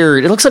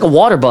weird. It looks like a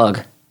water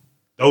bug.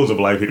 Those are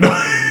black people.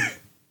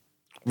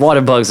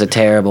 Water bugs are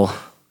terrible.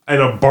 And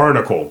a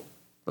barnacle.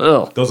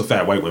 Ugh. Those are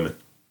fat white women.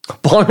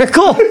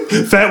 Barnacle?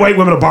 Fat white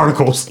women are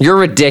barnacles. You're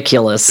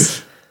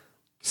ridiculous.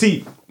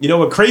 See, you know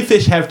what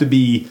crayfish have to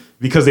be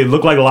because they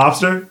look like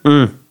lobster?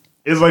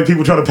 It's like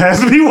people trying to pass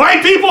to be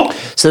white people.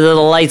 So they're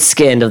the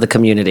light-skinned of the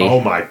community. Oh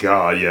my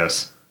God,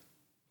 yes.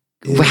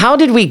 How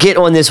did we get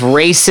on this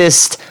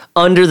racist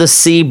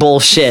under-the-sea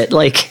bullshit?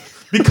 Like...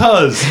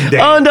 Because...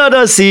 under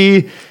the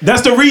sea.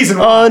 That's the reason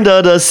why.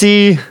 Under the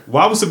sea.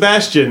 Why was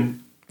Sebastian...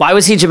 Why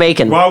was he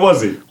Jamaican? Why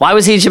was he? Why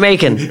was he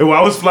Jamaican? And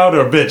why was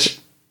Flounder a bitch?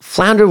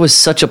 Flounder was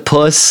such a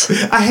puss.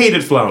 I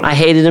hated Flounder. I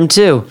hated him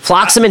too.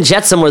 Flotsam and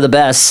Jetsam were the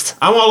best.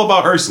 I'm all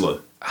about Ursula.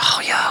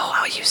 Oh, yo,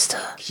 I used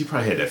to. She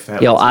probably had that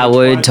fat. Yo, I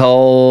would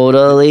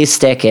totally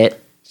stick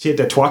it. She had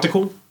that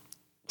twaticle?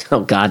 Oh,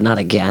 God, not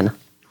again.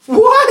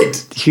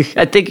 What?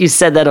 I think you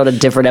said that on a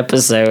different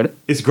episode.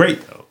 It's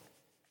great, though.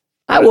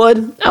 I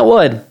would.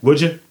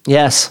 Would you?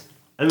 Yes.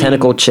 I mean,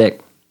 Tentacle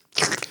chick.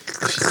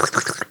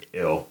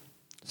 Ew.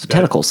 So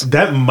tentacles.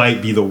 That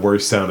might be the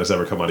worst sound that's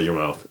ever come out of your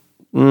mouth.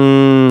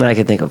 I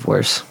can think of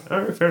worse.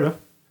 All right, fair enough.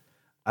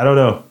 I don't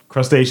know.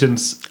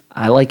 Crustaceans.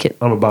 I like it.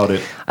 I'm about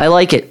it. I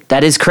like it.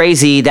 That is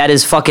crazy. That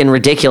is fucking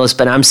ridiculous.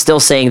 But I'm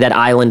still saying that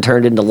island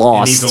turned into And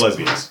Lost. these are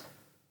lesbians.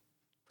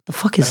 What the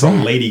fuck is That's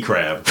that? a lady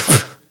crab.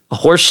 A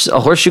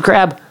horseshoe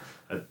crab?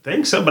 I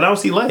think so, but I don't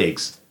see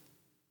legs.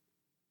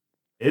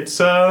 It's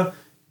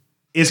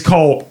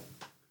called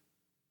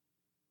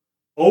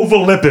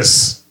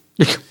Ovilepis.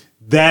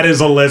 That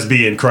is a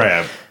lesbian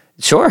crab.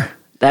 Sure.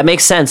 That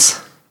makes sense.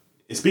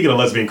 And speaking of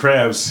lesbian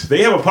crabs,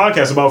 they have a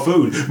podcast about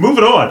food.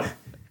 Moving on.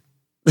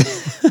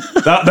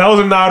 that was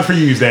a nod for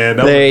you, Dan.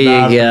 There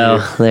you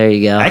go. There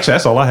you go. Actually,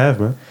 that's all I have,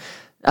 man.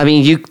 I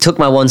mean, you took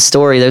my one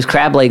story. Those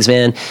crab legs,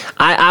 man.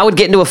 I would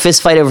get into a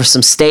fist fight over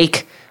some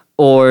steak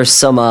or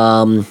some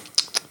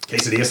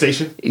Quesadilla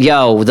station?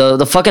 Yo,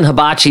 the fucking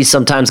hibachi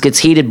sometimes gets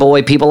heated,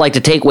 boy. People like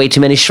to take way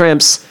too many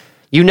shrimps.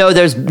 You know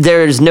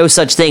there's no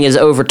such thing as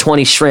over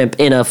 20 shrimp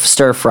in a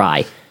stir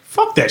fry.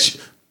 Fuck that shit.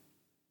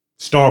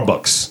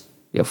 Starbucks.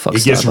 Yo, fuck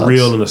It gets Starbucks.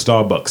 real in the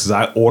Starbucks. As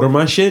I order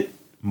my shit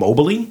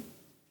mobily.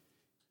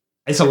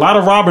 It's a lot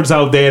of Roberts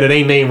out there that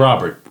ain't named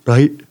Robert.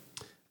 Right?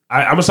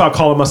 I'm going to start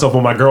calling myself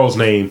on my girl's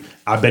name.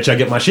 I bet you I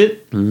get my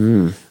shit.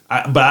 But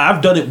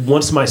I've done it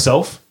once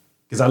myself.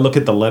 Because I look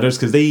at the letters,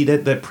 because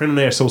that print in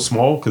there is so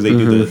small, because they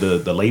do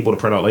the label, the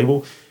printout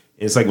label. And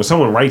it's like when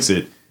someone writes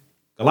it,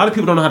 a lot of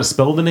people don't know how to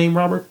spell the name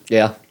Robert.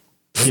 Yeah.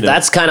 You know,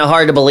 That's kind of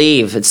hard to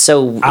believe. It's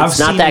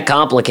not that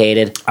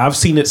complicated. I've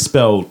seen it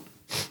spelled,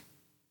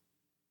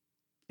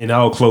 and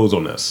I'll close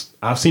on this.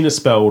 I've seen it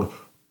spelled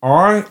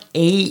Rahbird.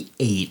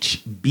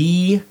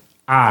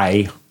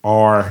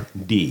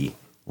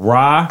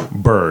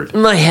 Robert.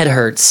 My head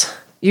hurts.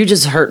 You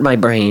just hurt my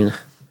brain.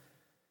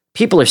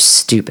 People are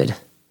stupid.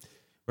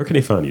 Where can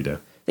they find you, Dan?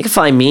 They can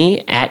find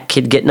me at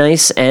Kid Get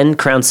Nice and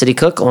Crown City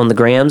Cook on the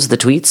grams, the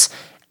tweets,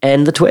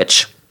 and the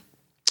Twitch.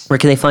 Where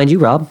can they find you,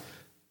 Rob?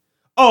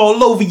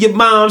 All over your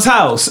mom's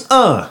house.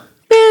 Getting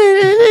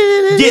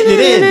it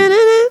in and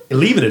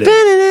leaving it in.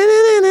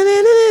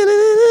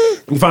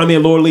 You can find me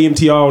at Lord Liam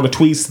TR on the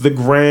tweets, the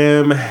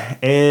gram,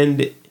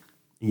 and in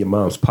your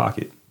mom's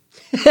pocket.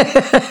 That's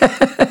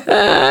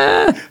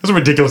a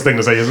ridiculous thing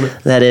to say, isn't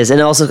it? That is.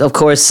 And also, of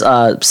course,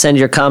 send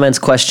your comments,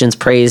 questions,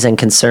 praise, and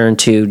concern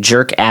to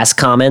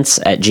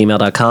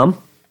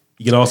jerkasscomments@gmail.com.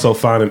 You can also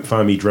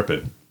find me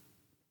dripping.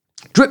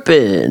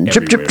 Drippin'.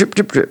 Drip, drip, Everywhere. drip,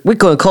 drip, drip. We're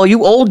going to call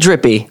you Old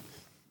Drippy.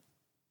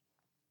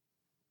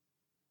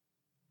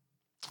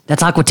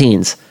 That's Aqua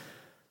Teens.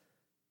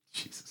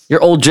 Jesus.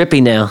 You're Old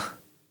Drippy now.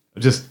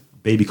 Just,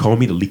 baby, call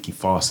me the leaky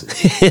faucet.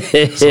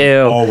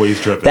 Ew.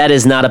 Always dripping. That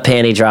is not a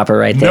panty dropper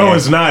right there. No,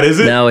 it's not, is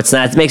it? No, it's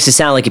not. It makes you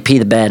sound like you pee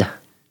the bed.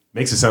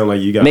 Makes it sound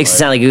like you got Makes it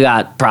sound like you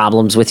got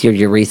problems with your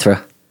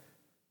urethra.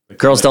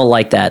 Girls don't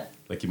like that.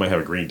 like you might have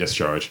a green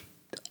discharge.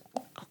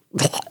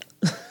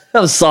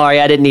 I'm sorry,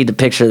 I didn't need to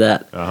picture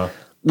that. Uh-huh.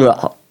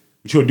 Well,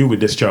 What you gonna do with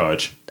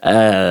discharge?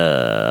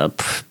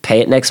 pay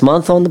it next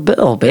month on the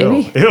bill,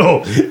 baby.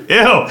 Ew.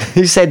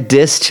 You said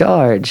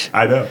discharge.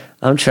 I know.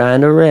 I'm trying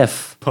to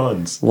riff.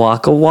 Puns.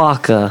 Waka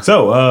waka.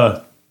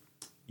 So,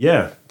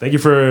 yeah. Thank you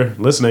for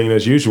listening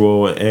as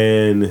usual.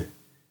 And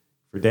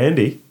for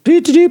Dandy.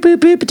 Wait,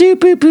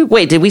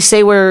 did we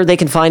say where they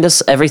can find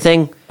us?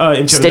 Everything?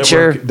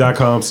 Stitcher.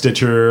 Network.com,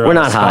 Stitcher. We're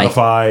not high.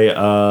 Spotify.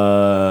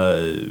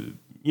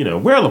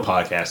 Where all the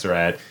podcasts are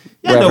at.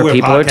 Yeah, Wherever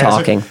people are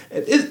talking.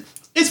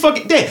 It's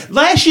fucking day.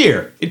 Last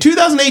year, in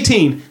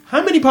 2018,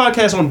 how many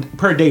podcasts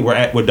per day were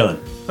done?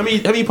 How many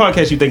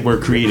podcasts you think were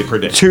created per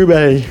day? Too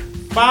many.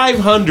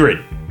 500.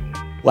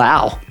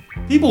 Wow.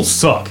 People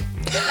suck.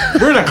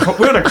 We're in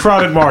a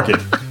crowded market.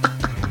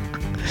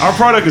 Our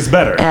product is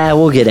better.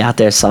 We'll get out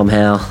there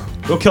somehow.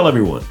 We'll kill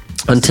everyone.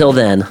 Until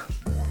then,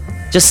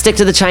 just stick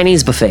to the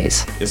Chinese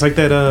buffets. It's like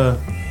that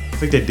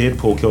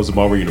Deadpool kills the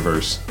Marvel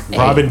universe.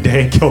 Rob and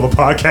Dan kill the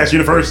podcast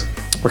universe.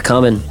 We're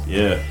coming.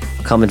 Yeah.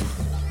 We're coming.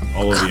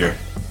 All over your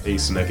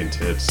face, neck, and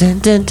tits. Dun,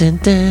 dun, dun,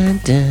 dun,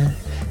 dun,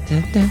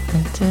 dun, dun, dun,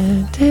 dun,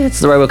 dun. It's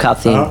the RoboCop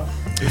theme.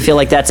 I feel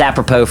like that's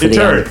apropos for It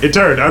the end.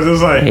 turned. I was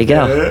just like, There you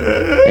go.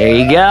 There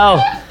you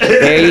go.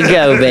 There you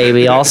go,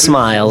 baby. All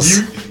smiles.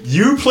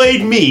 You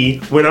played me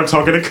when I'm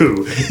talking to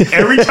Koo.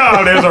 Every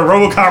time there's a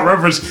RoboCop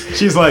reference,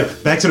 she's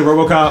like, back to the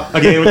RoboCop,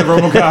 again with the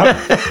RoboCop.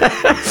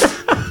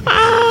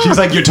 She's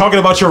like, you're talking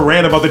about your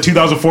rant about the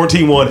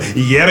 2014 one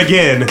yet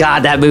again.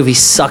 God, that movie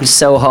sucked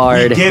so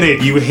hard. Get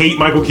it. You hate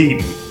Michael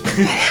Keaton.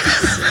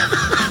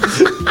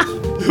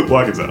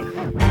 Walk us up.